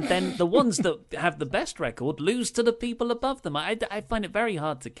 And then the ones that have the best record lose to the people above them. I find it very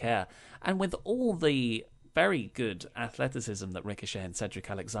hard to care. And with all the very good athleticism that Ricochet and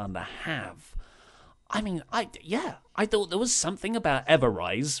Cedric Alexander have... I mean, I thought there was something about Ever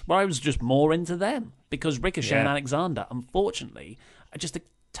Rise where I was just more into them. Because Ricochet and Alexander, unfortunately, are just a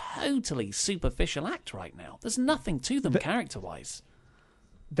totally superficial act right now. There's nothing to them character-wise.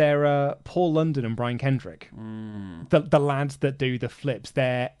 They're Paul London and Brian Kendrick. The lads that do the flips.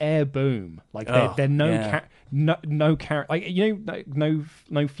 They're Air Boom. Like, they're no character. Like, you know,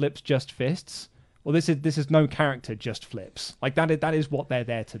 no flips, just fists. Well, this is no character, just flips. Like, that is what they're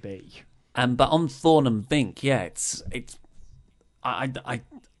there to be. But on Thorne and Vink, yeah, it's I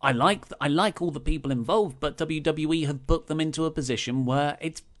like all the people involved, but WWE have booked them into a position where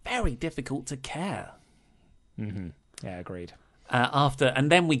it's very difficult to care. Mm-hmm. Yeah, agreed.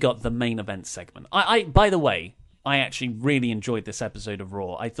 And then we got the main event segment. I by the way, I actually really enjoyed this episode of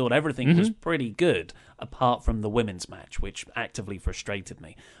Raw. I thought everything was pretty good, apart from the women's match, which actively frustrated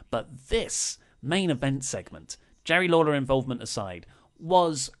me. But this main event segment, Jerry Lawler involvement aside,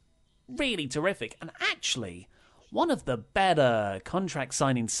 was really terrific, and actually one of the better contract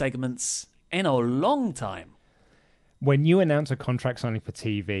signing segments in a long time. When you announce a contract signing for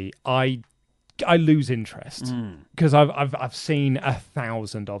TV, I lose interest because I've seen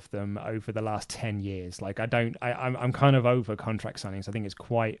 1,000 of them over the last 10 years. Like I'm kind of over contract signings. I think it's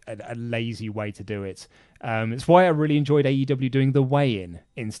quite a lazy way to do it. It's why I really enjoyed AEW doing the weigh-in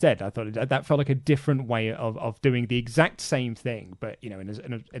instead. I thought that felt like a different way of doing the exact same thing, but you know,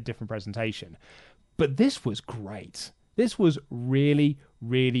 in a different presentation. But this was great. This was really,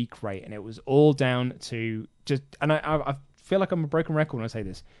 really great, and it was all down to just. And I feel like I'm a broken record when I say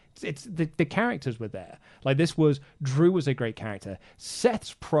this. It's the characters were there. Like Drew was a great character.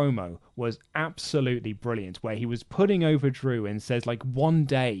 Seth's promo was absolutely brilliant, where he was putting over Drew and says like, one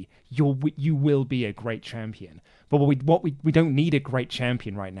day you will be a great champion. But we don't need a great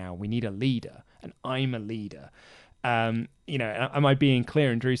champion right now. We need a leader, and I'm a leader. You know, am I being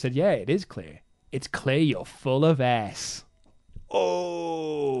clear? And Drew said, yeah, it is clear. It's clear you're full of ass.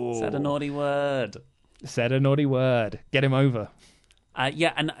 Oh, said a naughty word. Said a naughty word. Get him over.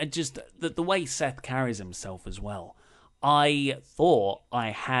 Yeah, and just the way Seth carries himself as well. I thought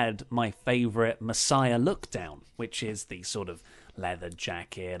I had my favourite Messiah look down, which is the sort of leather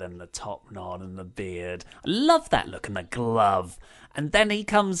jacket and the top knot and the beard. I love that look and the glove. And then he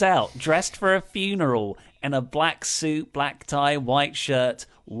comes out dressed for a funeral in a black suit, black tie, white shirt,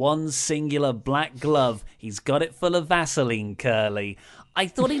 one singular black glove. He's got it full of Vaseline, Curly. I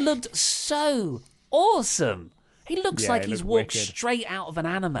thought he looked so awesome. He looks like he's walked straight out of an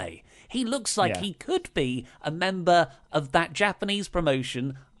anime. He looks like he could be a member of that Japanese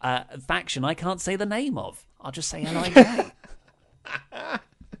promotion faction I can't say the name of. I'll just say LIJ.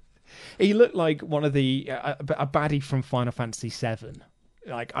 He looked like one of the a baddie from Final Fantasy VII.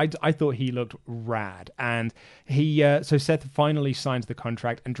 Like I thought he looked rad, and he so Seth finally signs the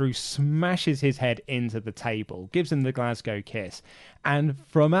contract, and Drew smashes his head into the table, gives him the Glasgow kiss, and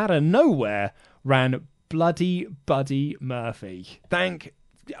from out of nowhere ran bloody Buddy Murphy. Thank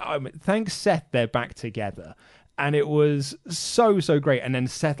Seth, they're back together. And it was so great. And then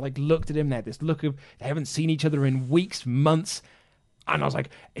Seth looked at him, they had this look of they haven't seen each other in weeks, months. And I was like,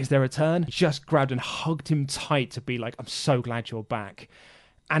 is there a turn? He just grabbed and hugged him tight to be like, I'm so glad you're back.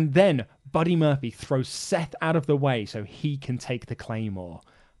 And then Buddy Murphy throws Seth out of the way so he can take the Claymore.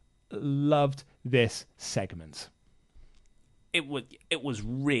 Loved this segment. It was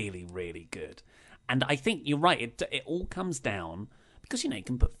really, really good. And I think you're right. It all comes down because, you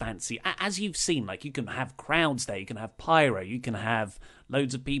can put fancy, as you've seen, like, you can have crowds there, you can have pyro, you can have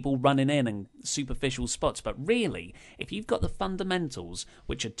loads of people running in and superficial spots. But really, if you've got the fundamentals,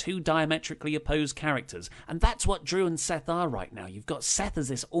 which are two diametrically opposed characters, and that's what Drew and Seth are right now. You've got Seth as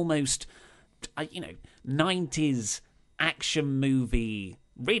this almost, 90s action movie,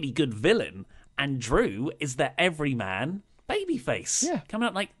 really good villain, and Drew is the everyman babyface. Yeah. Coming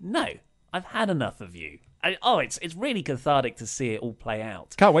up like, no, I've had enough of you. It's really cathartic to see it all play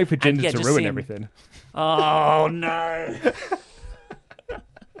out. Can't wait for Jinder to ruin everything. Oh no!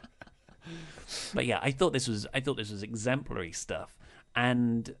 But yeah, I thought this was exemplary stuff,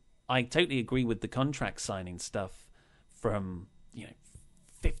 and I totally agree with the contract signing stuff from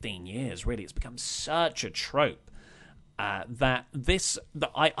 15 years. Really, it's become such a trope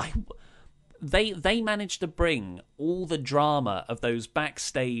They managed to bring all the drama of those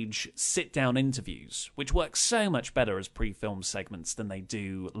backstage sit-down interviews, which work so much better as pre-film segments than they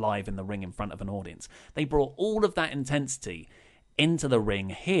do live in the ring in front of an audience. They brought all of that intensity into the ring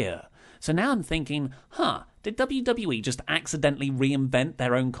here. So now I'm thinking, did WWE just accidentally reinvent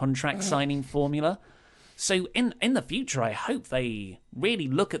their own contract signing formula? So in the future, I hope they really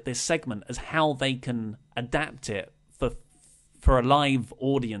look at this segment as how they can adapt it for a live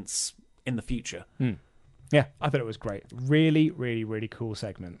audience in the future. Yeah, I thought it was great. Really, really, really cool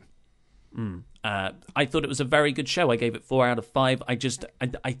segment. I thought it was a very good show. I gave it 4 out of 5. I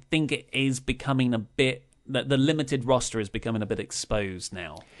think it is becoming a bit... The limited roster is becoming a bit exposed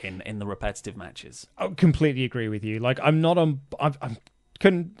now in the repetitive matches. I completely agree with you. Like, I'm not on... I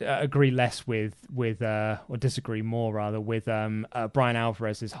couldn't agree less with or disagree more rather with Brian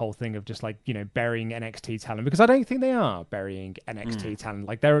Alvarez's whole thing of just burying NXT talent, because I don't think they are burying NXT talent.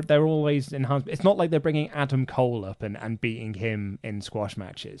 Like they're always enhanced. It's not like they're bringing Adam Cole up and beating him in squash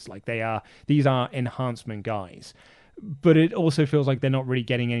matches. Like these are enhancement guys. But it also feels like they're not really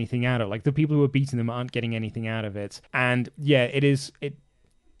getting anything out of it. Like the people who are beating them aren't getting anything out of it. And yeah,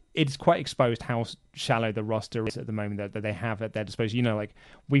 it's quite exposed how shallow the roster is at the moment that they have at their disposal.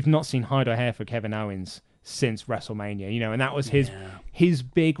 We've not seen hide or hair for Kevin Owens since WrestleMania, and that was his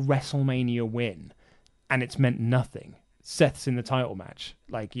big WrestleMania win, and it's meant nothing. Seth's in the title match.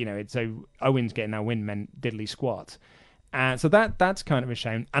 So Owens getting that win meant diddly squat. So that's kind of a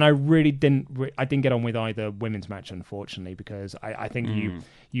shame. And I really didn't get on with either women's match, unfortunately, because I think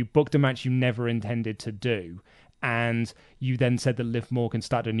you booked a match you never intended to do. And you then said that Liv Morgan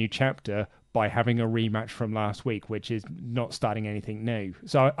started a new chapter by having a rematch from last week, which is not starting anything new.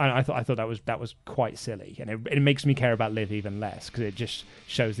 So I thought that was quite silly, and it makes me care about Liv even less, because it just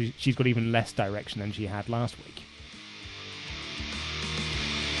shows that she's got even less direction than she had last week.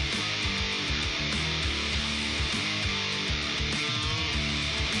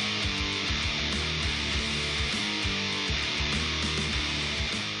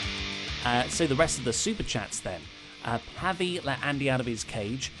 So the rest of the super chats then. Pavi let Andy out of his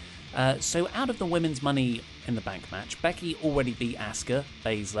cage. So out of the women's Money in the Bank match, Becky already beat Asuka,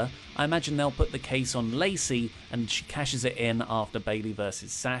 Baszler. I imagine they'll put the case on Lacey and she cashes it in after Bayley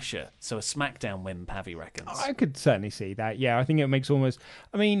versus Sasha. So a SmackDown win, Pavi reckons. I could certainly see that. Yeah, I think it makes almost...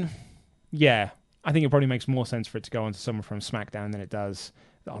 I think it probably makes more sense for it to go on to someone from SmackDown than it does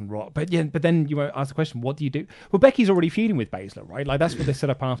on Raw. But then you ask the question, what do you do? Well, Becky's already feuding with Baszler, right? Like, that's what they set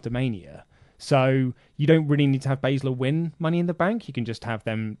up after Mania. So you don't really need to have Baszler win Money in the Bank. You can just have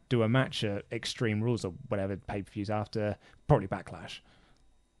them do a match at Extreme Rules or whatever pay-per-views after, probably Backlash.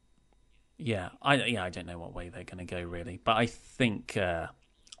 Yeah, I don't know what way they're going to go, really. But I think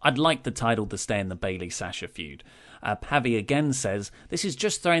I'd like the title to stay in the Bayley-Sasha feud. Pavi again says, this is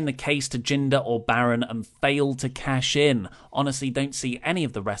just throwing the case to Jinder or Baron and failed to cash in. Honestly, don't see any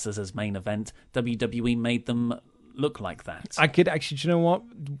of the wrestlers as main event. WWE made them look like that. I could actually, do you know what?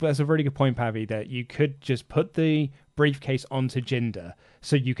 That's a very good point, Pavi, that you could just put the briefcase onto Jinder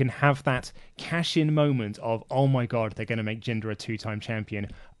so you can have that cash-in moment of, oh my God, they're going to make Jinder a 2-time champion,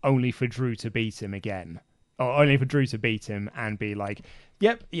 only for Drew to beat him again. Or only for Drew to beat him and be like,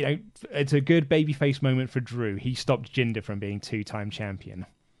 yep, it's a good babyface moment for Drew. He stopped Jinder from being 2-time champion.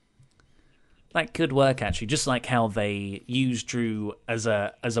 That could work, actually, just like how they used Drew as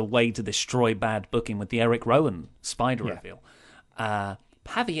a way to destroy bad booking with the Eric Rowan Spider reveal.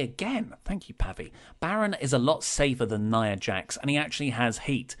 Pavi again. Thank you, Pavi. Baron is a lot safer than Nia Jax, and he actually has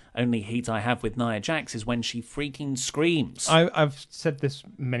heat. Only heat I have with Nia Jax is when she freaking screams. I've said this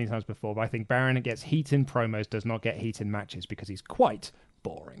many times before, but I think Baron gets heat in promos, does not get heat in matches, because he's quite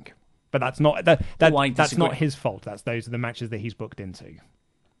boring. But that's not that's not his fault. Those are the matches that he's booked into.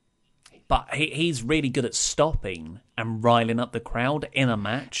 but he's really good at stopping and riling up the crowd in a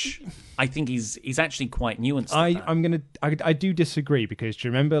match. I think he's actually quite nuanced. I do disagree, because do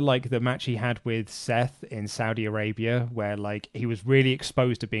you remember like the match he had with Seth in Saudi Arabia, where like he was really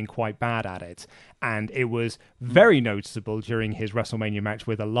exposed to being quite bad at it, and it was very noticeable during his WrestleMania match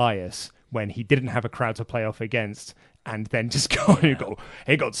with Elias when he didn't have a crowd to play off against, and then just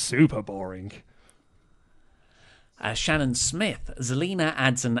it got super boring. Shannon Smith, Zelina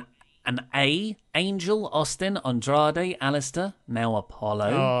adds an A, Angel, Austin, Andrade, Alistair, now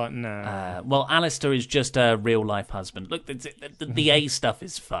Apollo. Oh, no. Well, Alistair is just a real-life husband. Look, the A stuff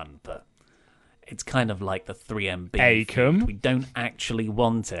is fun, but it's kind of like the 3MB. Acom. We don't actually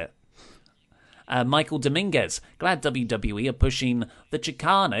want it. Michael Dominguez, glad WWE are pushing the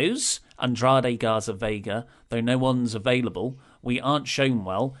Chicanos, Andrade, Garza, Vega, though no one's available. We aren't shown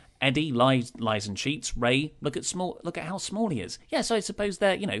well. Eddie lies and cheats. Ray, look at how small he is. Yes, I suppose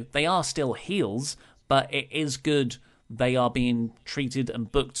they are still heels, but it is good they are being treated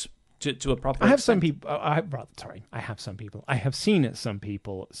and booked to a proper. I have some people. I have seen some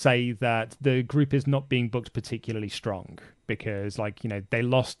people say that the group is not being booked particularly strong because, they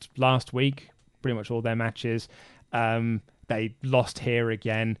lost last week, pretty much all their matches. They lost here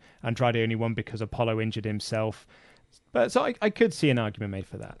again. Andrade only won because Apollo injured himself. But so I could see an argument made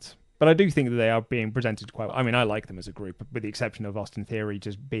for that. But I do think that they are being presented quite well. I mean, I like them as a group, with the exception of Austin Theory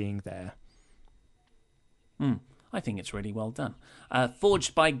just being there. I think it's really well done.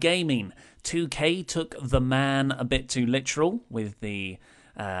 Forged by Gaming, 2K took the man a bit too literal with the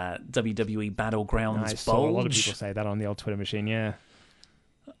WWE Battlegrounds I saw a lot of people say that on the old Twitter machine, yeah.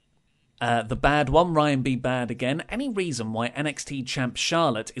 The bad one, Ryan B. Bad again. Any reason why NXT champ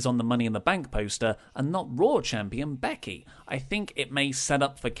Charlotte is on the Money in the Bank poster and not Raw champion Becky? I think it may set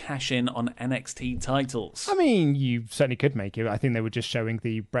up for cash-in on NXT titles. I mean, you certainly could make it. I think they were just showing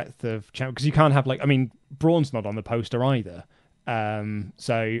the breadth of champ, because you can't have Braun's not on the poster either.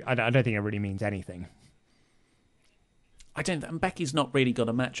 So I don't think it really means anything. And Becky's not really got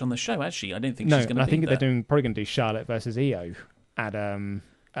a match on the show, has she? I don't think she's going to be there. I think they're probably going to do Charlotte versus Io at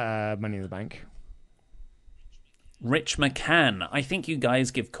Money in the Bank. Rich McCann, I think you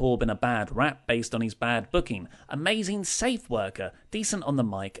guys give Corbin a bad rap based on his bad booking. Amazing safe worker, decent on the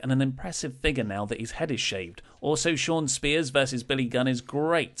mic, and an impressive figure now that his head is shaved. Also, Sean Spears versus Billy Gunn is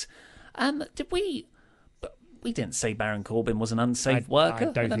great. We didn't say Baron Corbin was an unsafe worker.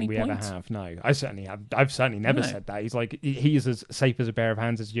 I don't think we ever have. No, I've certainly never said that. He is as safe as a pair of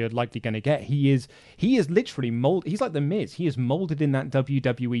hands as you're likely going to get. He is literally molded. He's like the Miz. He is molded in that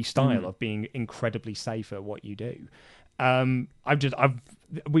WWE style of being incredibly safe at what you do.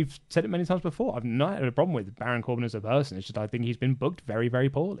 We've said it many times before. I've not had a problem with Baron Corbin as a person. It's just I think he's been booked very, very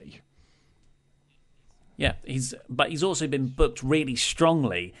poorly. Yeah, he's also been booked really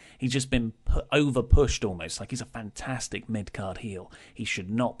strongly. He's just been over pushed almost. He's a fantastic mid-card heel. He should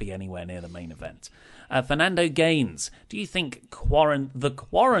not be anywhere near the main event. Fernando Gaines, do you think the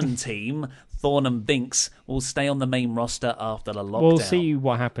Quarantine, Thorne and Binks, will stay on the main roster after the lockdown? We'll see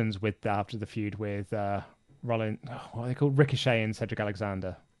what happens after the feud with what are they called? Ricochet and Cedric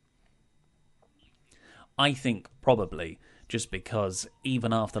Alexander. I think probably, just because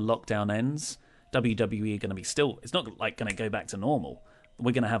even after lockdown ends, WWE are going to be it's not going to go back to normal.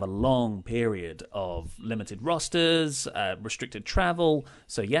 We're going to have a long period of limited rosters, restricted travel.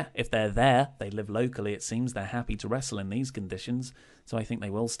 So yeah, if they're there, they live locally, it seems, they're happy to wrestle in these conditions. So I think they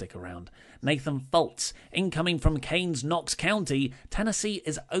will stick around. Nathan Fultz, incoming from Kane's Knox County, Tennessee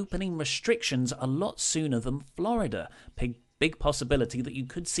is opening restrictions a lot sooner than Florida. Big possibility that you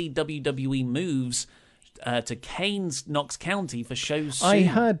could see WWE moves to Kane's Knox County for shows soon. I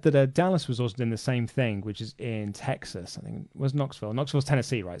heard that Dallas was also doing the same thing, which is in Texas. I think it was Knoxville. Knoxville's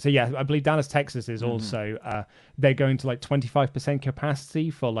Tennessee, right? So yeah, I believe Dallas, Texas is also, they're going to 25%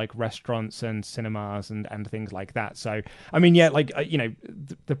 capacity for restaurants and cinemas and things like that. So, I mean, yeah,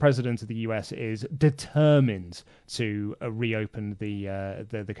 the president of the US is determined to reopen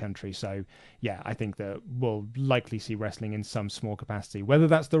the country. So yeah, I think that we'll likely see wrestling in some small capacity. Whether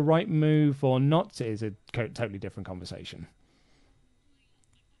that's the right move or not is a totally different conversation.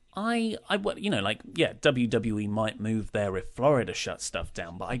 WWE might move there if Florida shuts stuff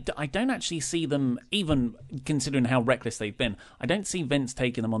down, but I don't actually see them, even considering how reckless they've been, I don't see Vince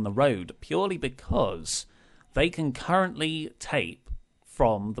taking them on the road, purely because they can currently tape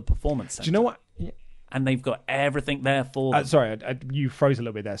from the Performance Center. Do you know what? And they've got everything there for them. Sorry, you froze a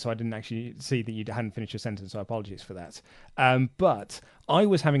little bit there, so I didn't actually see that you hadn't finished your sentence, so apologies for that. But I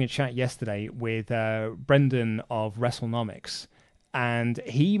was having a chat yesterday with Brendan of WrestleNomics, And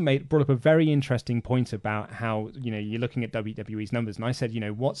he brought up a very interesting point about how, you're looking at WWE's numbers. And I said,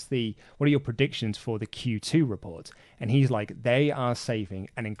 what are your predictions for the Q2 report? And he's like, they are saving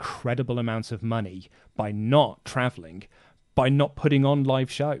an incredible amount of money by not traveling, by not putting on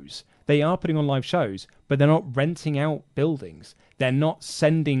live shows. They are putting on live shows, but they're not renting out buildings. They're not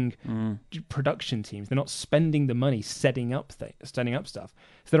sending production teams. They're not spending the money setting up stuff.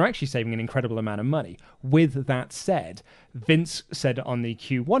 So they're actually saving an incredible amount of money. With that said, Vince said on the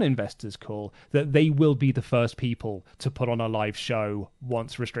Q1 investors call that they will be the first people to put on a live show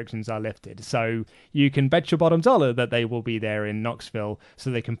once restrictions are lifted. So you can bet your bottom dollar that they will be there in Knoxville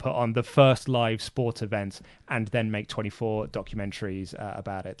so they can put on the first live sport event and then make 24 documentaries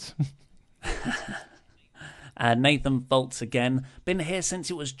about it. Nathan Foltz again. Been here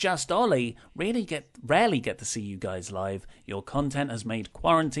since it was just Ollie. Rarely get to see you guys live. Your content has made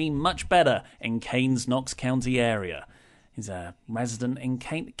quarantine much better in Kane's Knox County area. He's a resident in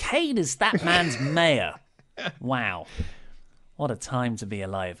Kane. Kane is that man's mayor. Wow. What a time to be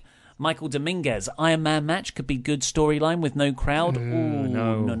alive. Michael Dominguez, Iron Man match could be good storyline with no crowd. Ooh,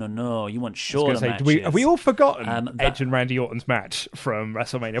 no. You want shorter matches. Have we all forgotten Edge and Randy Orton's match from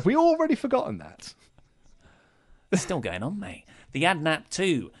WrestleMania? Have we already forgotten that? Still going on, mate. The AdNap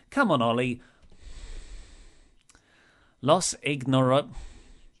 2. Come on, Ollie. Los Ignoro...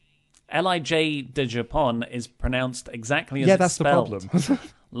 L-I-J de Japon is pronounced exactly as it's spelled. Yeah, that's the problem.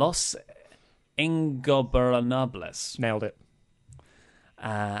 Los Ingobernables. Nailed it.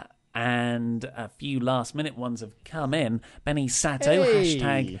 And a few last-minute ones have come in. Benny Sato,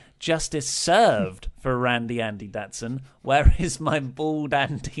 hashtag justice served for Randy Andy Datsun. Where is my bald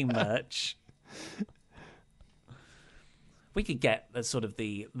Andy merch? We could get the sort of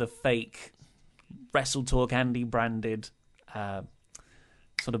the fake Wrestle Talk Andy branded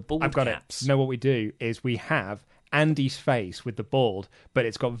sort of bald I've got caps. It. No, what we do is we have Andy's face with the bald, but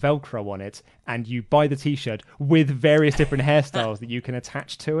it's got Velcro on it, and you buy the T-shirt with various different hairstyles that you can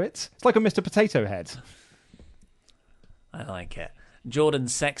attach to it. It's like a Mr. Potato Head. I like it. Jordan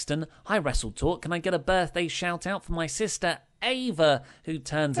Sexton, hi Wrestle Talk. Can I get a birthday shout out for my sister Ava, who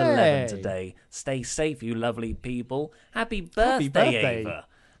turns 11 today? Stay safe, you lovely people. Happy birthday, Ava.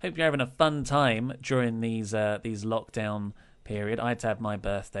 Hope you're having a fun time during these lockdown period. I had to have my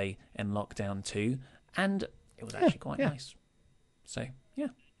birthday in lockdown too, and it was actually quite nice. So, yeah.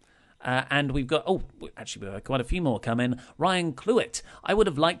 And we've got, we've got quite a few more come in. Ryan Cluett, I would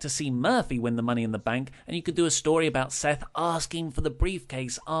have liked to see Murphy win the Money in the Bank, and you could do a story about Seth asking for the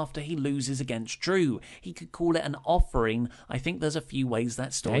briefcase after he loses against Drew. He could call it an offering. I think there's a few ways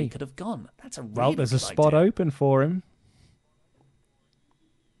that story could have gone. That's a really there's a good spot idea. open for him.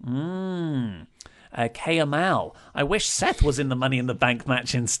 Kaya Mal, I wish Seth was in the Money in the Bank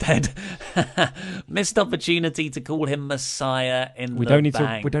match instead. Missed opportunity to call him Messiah in the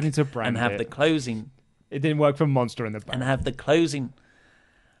bank. We don't need to brand and have it. the closing. It didn't work for Monster in the Bank. And have the closing.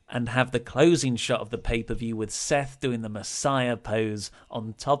 And have the closing shot of the pay-per-view with Seth doing the Messiah pose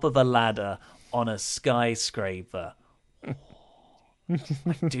on top of a ladder on a skyscraper. I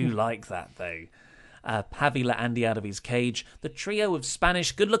do like that though. Pavi let Andy out of his cage. The trio of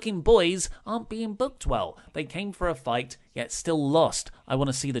Spanish good-looking boys aren't being booked well. They came for a fight, yet still lost. I want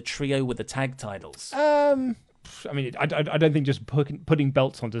to see the trio with the tag titles. I mean, I don't think just putting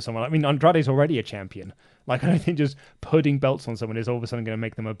belts onto someone. I mean, Andrade's already a champion. Like, I don't think just putting belts on someone is all of a sudden going to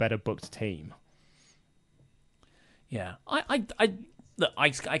make them a better booked team. Yeah, look,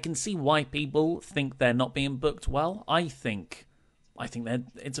 I can see why people think they're not being booked well. I think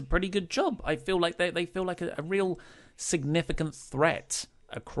it's a pretty good job. I feel like they feel like a real significant threat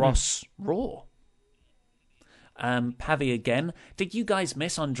across Raw. Pavi again. Did you guys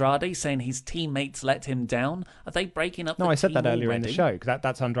miss Andrade saying his teammates let him down? Are they breaking up? No, I said that earlier already? in the show because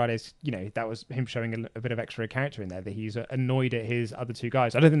that's Andrade's. That was him showing a bit of extra character in there. That he's annoyed at his other two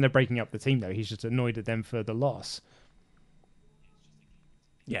guys. I don't think they're breaking up the team though. He's just annoyed at them for the loss.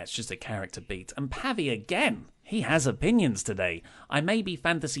 Yeah, it's just a character beat. And Pavi again. He has opinions today. I may be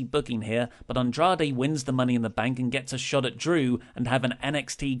fantasy booking here, but Andrade wins the Money in the Bank and gets a shot at Drew and have an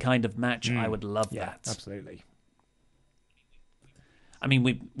NXT kind of match. I would love that. Absolutely. I mean,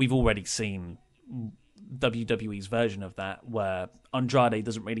 we've already seen WWE's version of that, where Andrade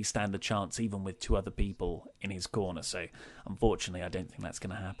doesn't really stand a chance even with two other people in his corner. So, unfortunately, I don't think that's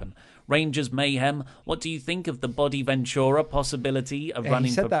going to happen. Rangers Mayhem, what do you think of the Body Ventura possibility of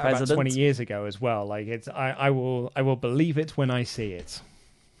running for president? He said that about 20 years ago as well. Like, it's I will believe it when I see it.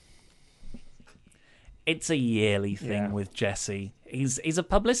 It's a yearly thing with Jesse. He's a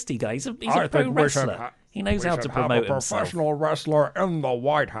publicity guy. He's a pro wrestler. He knows how to promote himself. Professional wrestler in the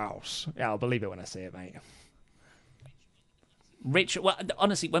White House. Yeah, I'll believe it when I see it, mate. Rich, well,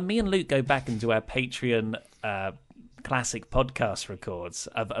 honestly, when me and Luke go back and do our Patreon classic podcast records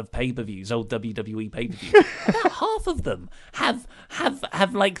of pay-per-views, old WWE pay-per-views, about half of them have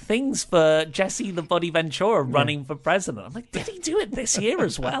like things for Jesse the Body Ventura running for president. I'm like, did he do it this year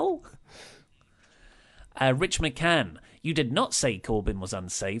as well? Rich McCann, you did not say Corbyn was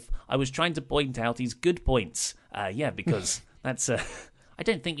unsafe. I was trying to point out his good points. Because that's I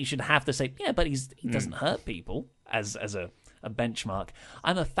don't think you should have to say, but he doesn't hurt people as a benchmark.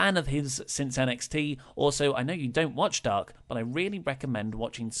 I'm a fan of his since NXT. Also, I know you don't watch Dark, but I really recommend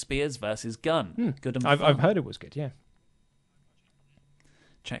watching Spears versus Gunn. Good and fun. I've heard it was good, yeah.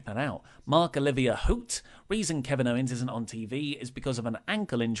 Check that out. Mark Olivia Hoot. Reason Kevin Owens isn't on TV is because of an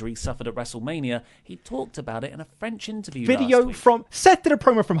ankle injury suffered at WrestleMania. He talked about it in a French interview Video last week. from... Seth did a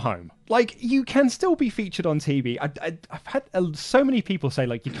promo from home. Like, you can still be featured on TV. I've had so many people say,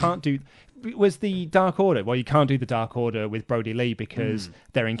 like, you can't do... Was the Dark Order? Well, you can't do the Dark Order with Brody Lee because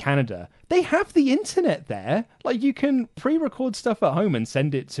they're in Canada. They have the internet there. Like, you can pre-record stuff at home and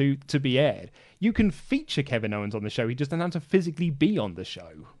send it to be aired. You can feature Kevin Owens on the show. He just doesn't have to physically be on the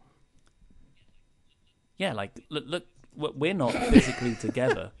show. Yeah, like, look, we're not physically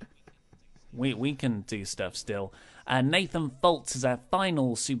together. We can do stuff still. Nathan Foltz is our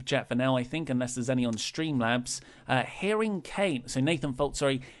final super chat for now, I think, unless there's any on Streamlabs. Hearing Kane... So Nathan Foltz,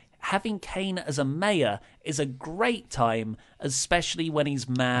 sorry... Having Kane as a mayor is a great time, especially when he's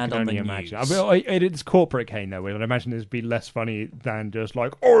mad on the news. I mean, it's corporate Kane, though. I'd imagine it'd be less funny than just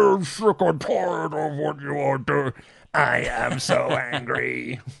like, I'm sick and tired of what you are doing. I am so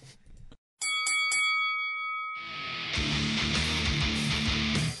angry.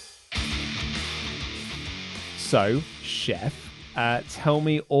 So, Chef, tell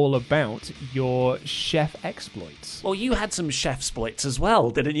me all about your chef exploits. Well, you had some chef exploits as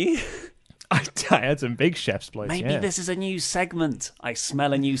well, didn't you? I had some big chef exploits. Maybe this is a new segment. I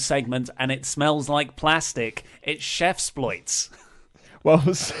smell a new segment, and it smells like plastic. It's chef exploits. Well,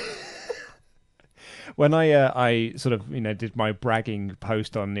 when I sort of did my bragging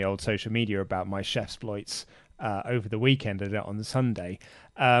post on the old social media about my chef exploits over the weekend and on the Sunday.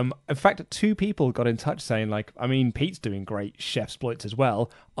 In fact, 2 people got in touch saying, like, I mean, Pete's doing great chef exploits as well.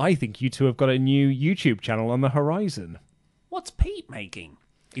 I think you two have got a new YouTube channel on the horizon. What's Pete making?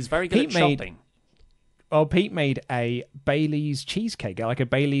 He's very good at shopping. Well, Pete made a Bailey's cheesecake, like a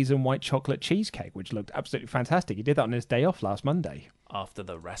Bailey's and white chocolate cheesecake, which looked absolutely fantastic. He did that on his day off last Monday. After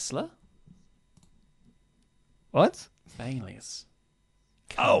the wrestler? What? Bailey's.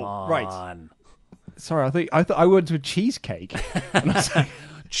 Come on. Right. Sorry, I thought I went to a cheesecake. And I was like,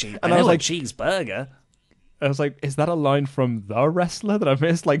 I was like, cheeseburger. I was like, is that a line from The Wrestler that I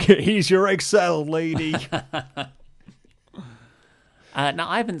missed? Like, he's your Excel lady. Now,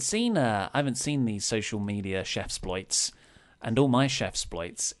 I haven't seen these social media chef exploits, and all my chef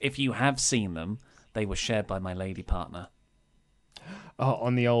exploits. If you have seen them, they were shared by my lady partner. Oh,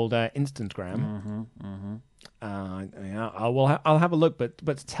 on the old Instagram. Yeah, I'll have a look,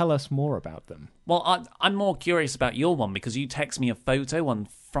 but tell us more about them. Well, I'm more curious about your one because you text me a photo on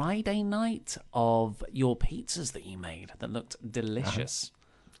Friday night of your pizzas that you made that looked delicious.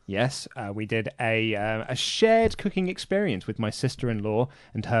 Yes, we did a shared cooking experience with my sister-in-law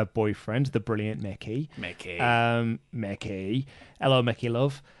and her boyfriend, the brilliant Mickey. Mickey. Hello, Mickey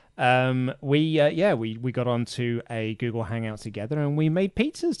love. We got onto a Google Hangout together and we made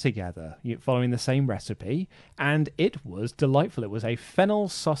pizzas together following the same recipe, and it was delightful. It was a fennel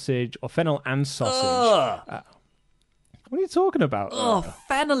sausage or fennel and sausage. What are you talking about? Oh,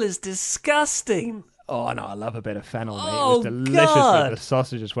 fennel is disgusting. Oh no, I love a bit of fennel, mate. It was delicious with the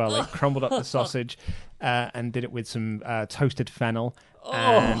sausage as well. They crumbled up the sausage and did it with some toasted fennel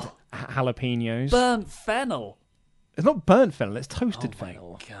and jalapenos. Burnt fennel. It's not burnt fennel, it's toasted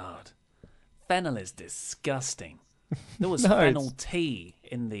fennel. Oh my God. Fennel is disgusting. There was fennel tea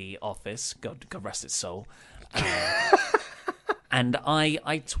in the office, God rest its soul. And I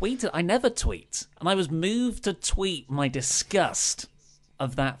tweeted, I never tweet, and I was moved to tweet my disgust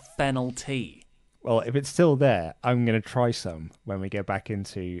of that fennel tea. Well, if it's still there, I'm going to try some when we get back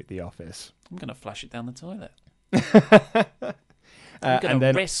into the office. I'm going to flush it down the toilet. I'm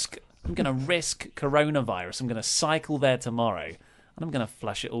going to risk coronavirus. I'm going to cycle there tomorrow, and I'm going to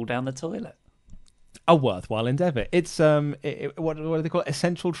flush it all down the toilet. A worthwhile endeavour. It's what do they call it?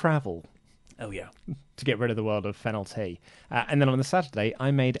 Essential travel. Oh yeah. To get rid of the world of fennel tea. And then on the Saturday, I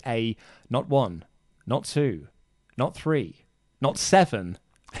made a not 1, not 2, not 3, not 7,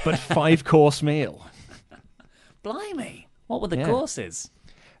 but 5-course meal. Blimey! What were the courses?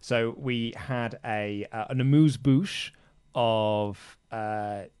 So we had an amuse-bouche of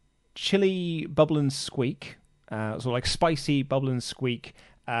chili bubble and squeak, So like spicy bubble and squeak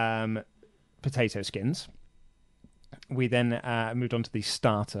potato skins. We then moved on to the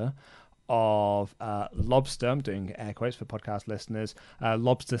starter of lobster. I'm doing air quotes for podcast listeners.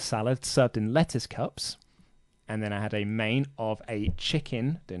 Lobster salad served in lettuce cups. And then I had a main of a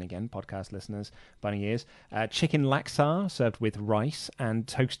chicken, doing again, podcast listeners, bunny ears, chicken laksa served with rice and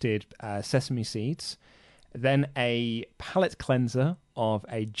toasted sesame seeds. Then a palate cleanser of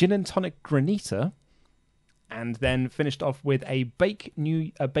a gin and tonic granita. And then finished off with a baked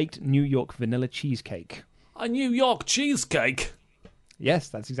New York vanilla cheesecake. A New York cheesecake? Yes,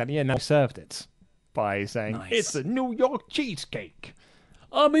 that's exactly it. And I served it by saying, nice. It's a New York cheesecake.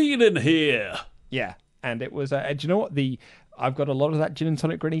 I'm eating here. Yeah. And it was, do you know what? I've got a lot of that gin and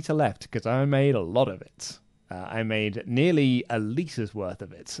tonic granita left because I made a lot of it. I made nearly a litres worth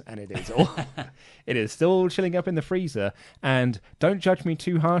of it, and it is still chilling up in the freezer. And don't judge me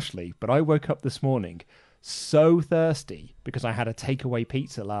too harshly, but I woke up this morning so thirsty because I had a takeaway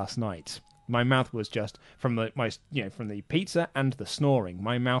pizza last night. My mouth was just from the pizza and the snoring.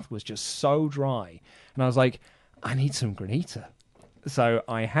 My mouth was just so dry, and I was like, I need some granita. So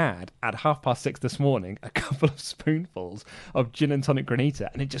I had, at 6:30 this morning, a couple of spoonfuls of gin and tonic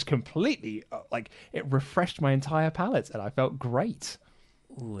granita, and it just completely, it refreshed my entire palate, and I felt great.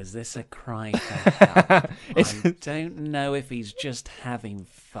 Ooh, is this a cry for help? I don't know if he's just having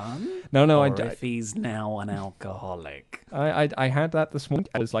fun. No, or if he's now an alcoholic. I had that this morning.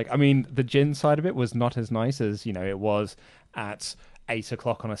 I was like, the gin side of it was not as nice as, it was at 8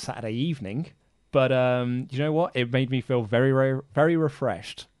 o'clock on a Saturday evening. But you know what? It made me feel very, very, very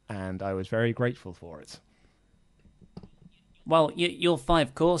refreshed, and I was very grateful for it. Well, your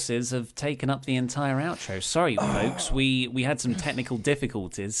 5 courses have taken up the entire outro. Sorry, folks. We had some technical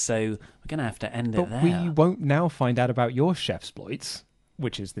difficulties, so we're going to have to end it there. But we won't now find out about your chefsploits,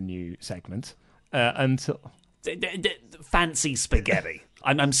 which is the new segment, until... Fancy spaghetti.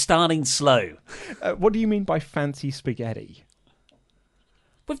 I'm starting slow. What do you mean by fancy spaghetti?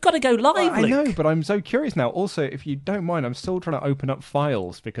 We've got to go live, I know, but I'm so curious now. Also, if you don't mind, I'm still trying to open up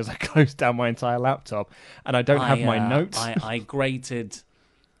files because I closed down my entire laptop and I don't have my notes. I grated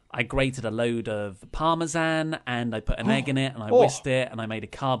a load of Parmesan and I put an egg in it and I whisked it and I made a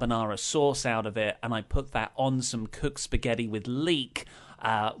carbonara sauce out of it and I put that on some cooked spaghetti with leek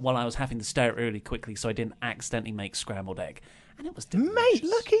while I was having to stir it really quickly so I didn't accidentally make scrambled egg. And it was delicious. Mate,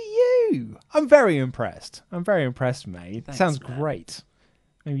 look at you. I'm very impressed, mate. Thanks, Sounds man. Great.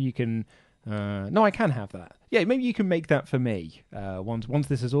 Maybe you can... no, I can have that. Yeah, maybe you can make that for me once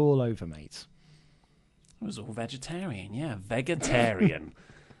this is all over, mate. It was all vegetarian, yeah. Vegetarian.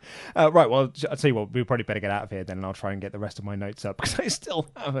 Right, well, I'll tell you what, we probably better get out of here then, and I'll try and get the rest of my notes up, because I still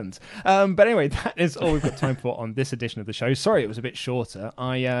haven't. But anyway, that is all we've got time for on this edition of the show. Sorry, it was a bit shorter.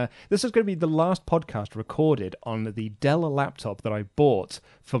 This is going to be the last podcast recorded on the Dell laptop that I bought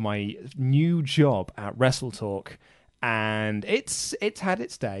for my new job at WrestleTalk. And it's had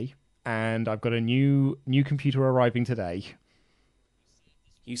its day, and I've got a new computer arriving today.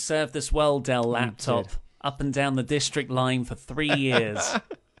 You served this well, Dell laptop, up and down the district line for 3 years.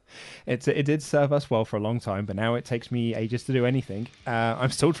 It did serve us well for a long time, but now it takes me ages to do anything.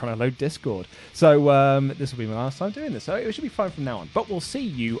 I'm still trying to load Discord. So this will be my last time doing this, so it should be fine from now on. But we'll see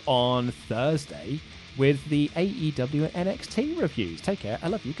you on Thursday with the AEW and NXT reviews. Take care. I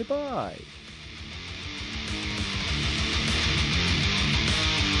love you. Goodbye.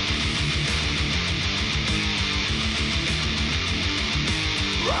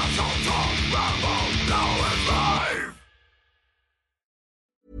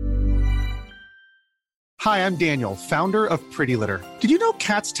 Hi, I'm Daniel, founder of Pretty Litter. Did you know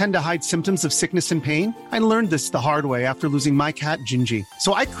cats tend to hide symptoms of sickness and pain? I learned this the hard way after losing my cat, Gingy.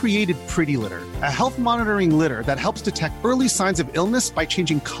 So I created Pretty Litter, a health monitoring litter that helps detect early signs of illness by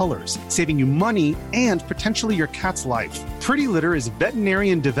changing colors, saving you money and potentially your cat's life. Pretty Litter is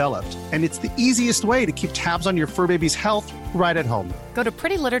veterinarian developed, and it's the easiest way to keep tabs on your fur baby's health right at home. Go to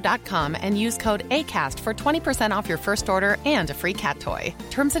prettylitter.com and use code ACAST for 20% off your first order and a free cat toy.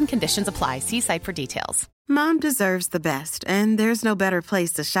 Terms and conditions apply. See site for details. Mom deserves the best, and there's no better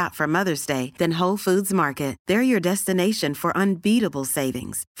place to shop for Mother's Day than Whole Foods Market. They're your destination for unbeatable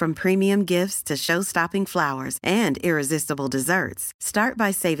savings, from premium gifts to show-stopping flowers and irresistible desserts. Start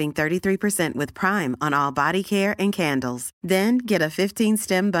by saving 33% with Prime on all body care and candles. Then get a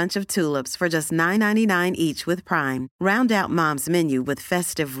 15-stem bunch of tulips for just $9.99 each with Prime. Round out Mom's menu with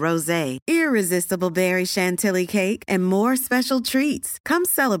festive rosé, irresistible berry chantilly cake, and more special treats. Come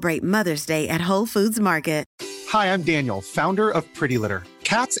celebrate Mother's Day at Whole Foods Market. Hi, I'm Daniel, founder of Pretty Litter.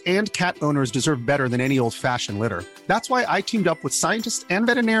 Cats and cat owners deserve better than any old-fashioned litter. That's why I teamed up with scientists and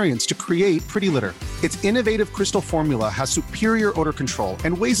veterinarians to create Pretty Litter. Its innovative crystal formula has superior odor control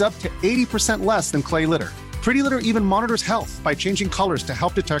and weighs up to 80% less than clay litter. Pretty Litter even monitors health by changing colors to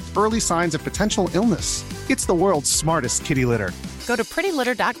help detect early signs of potential illness. It's the world's smartest kitty litter. Go to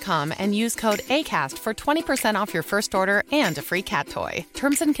prettylitter.com and use code ACAST for 20% off your first order and a free cat toy.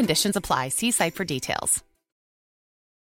 Terms and conditions apply. See site for details.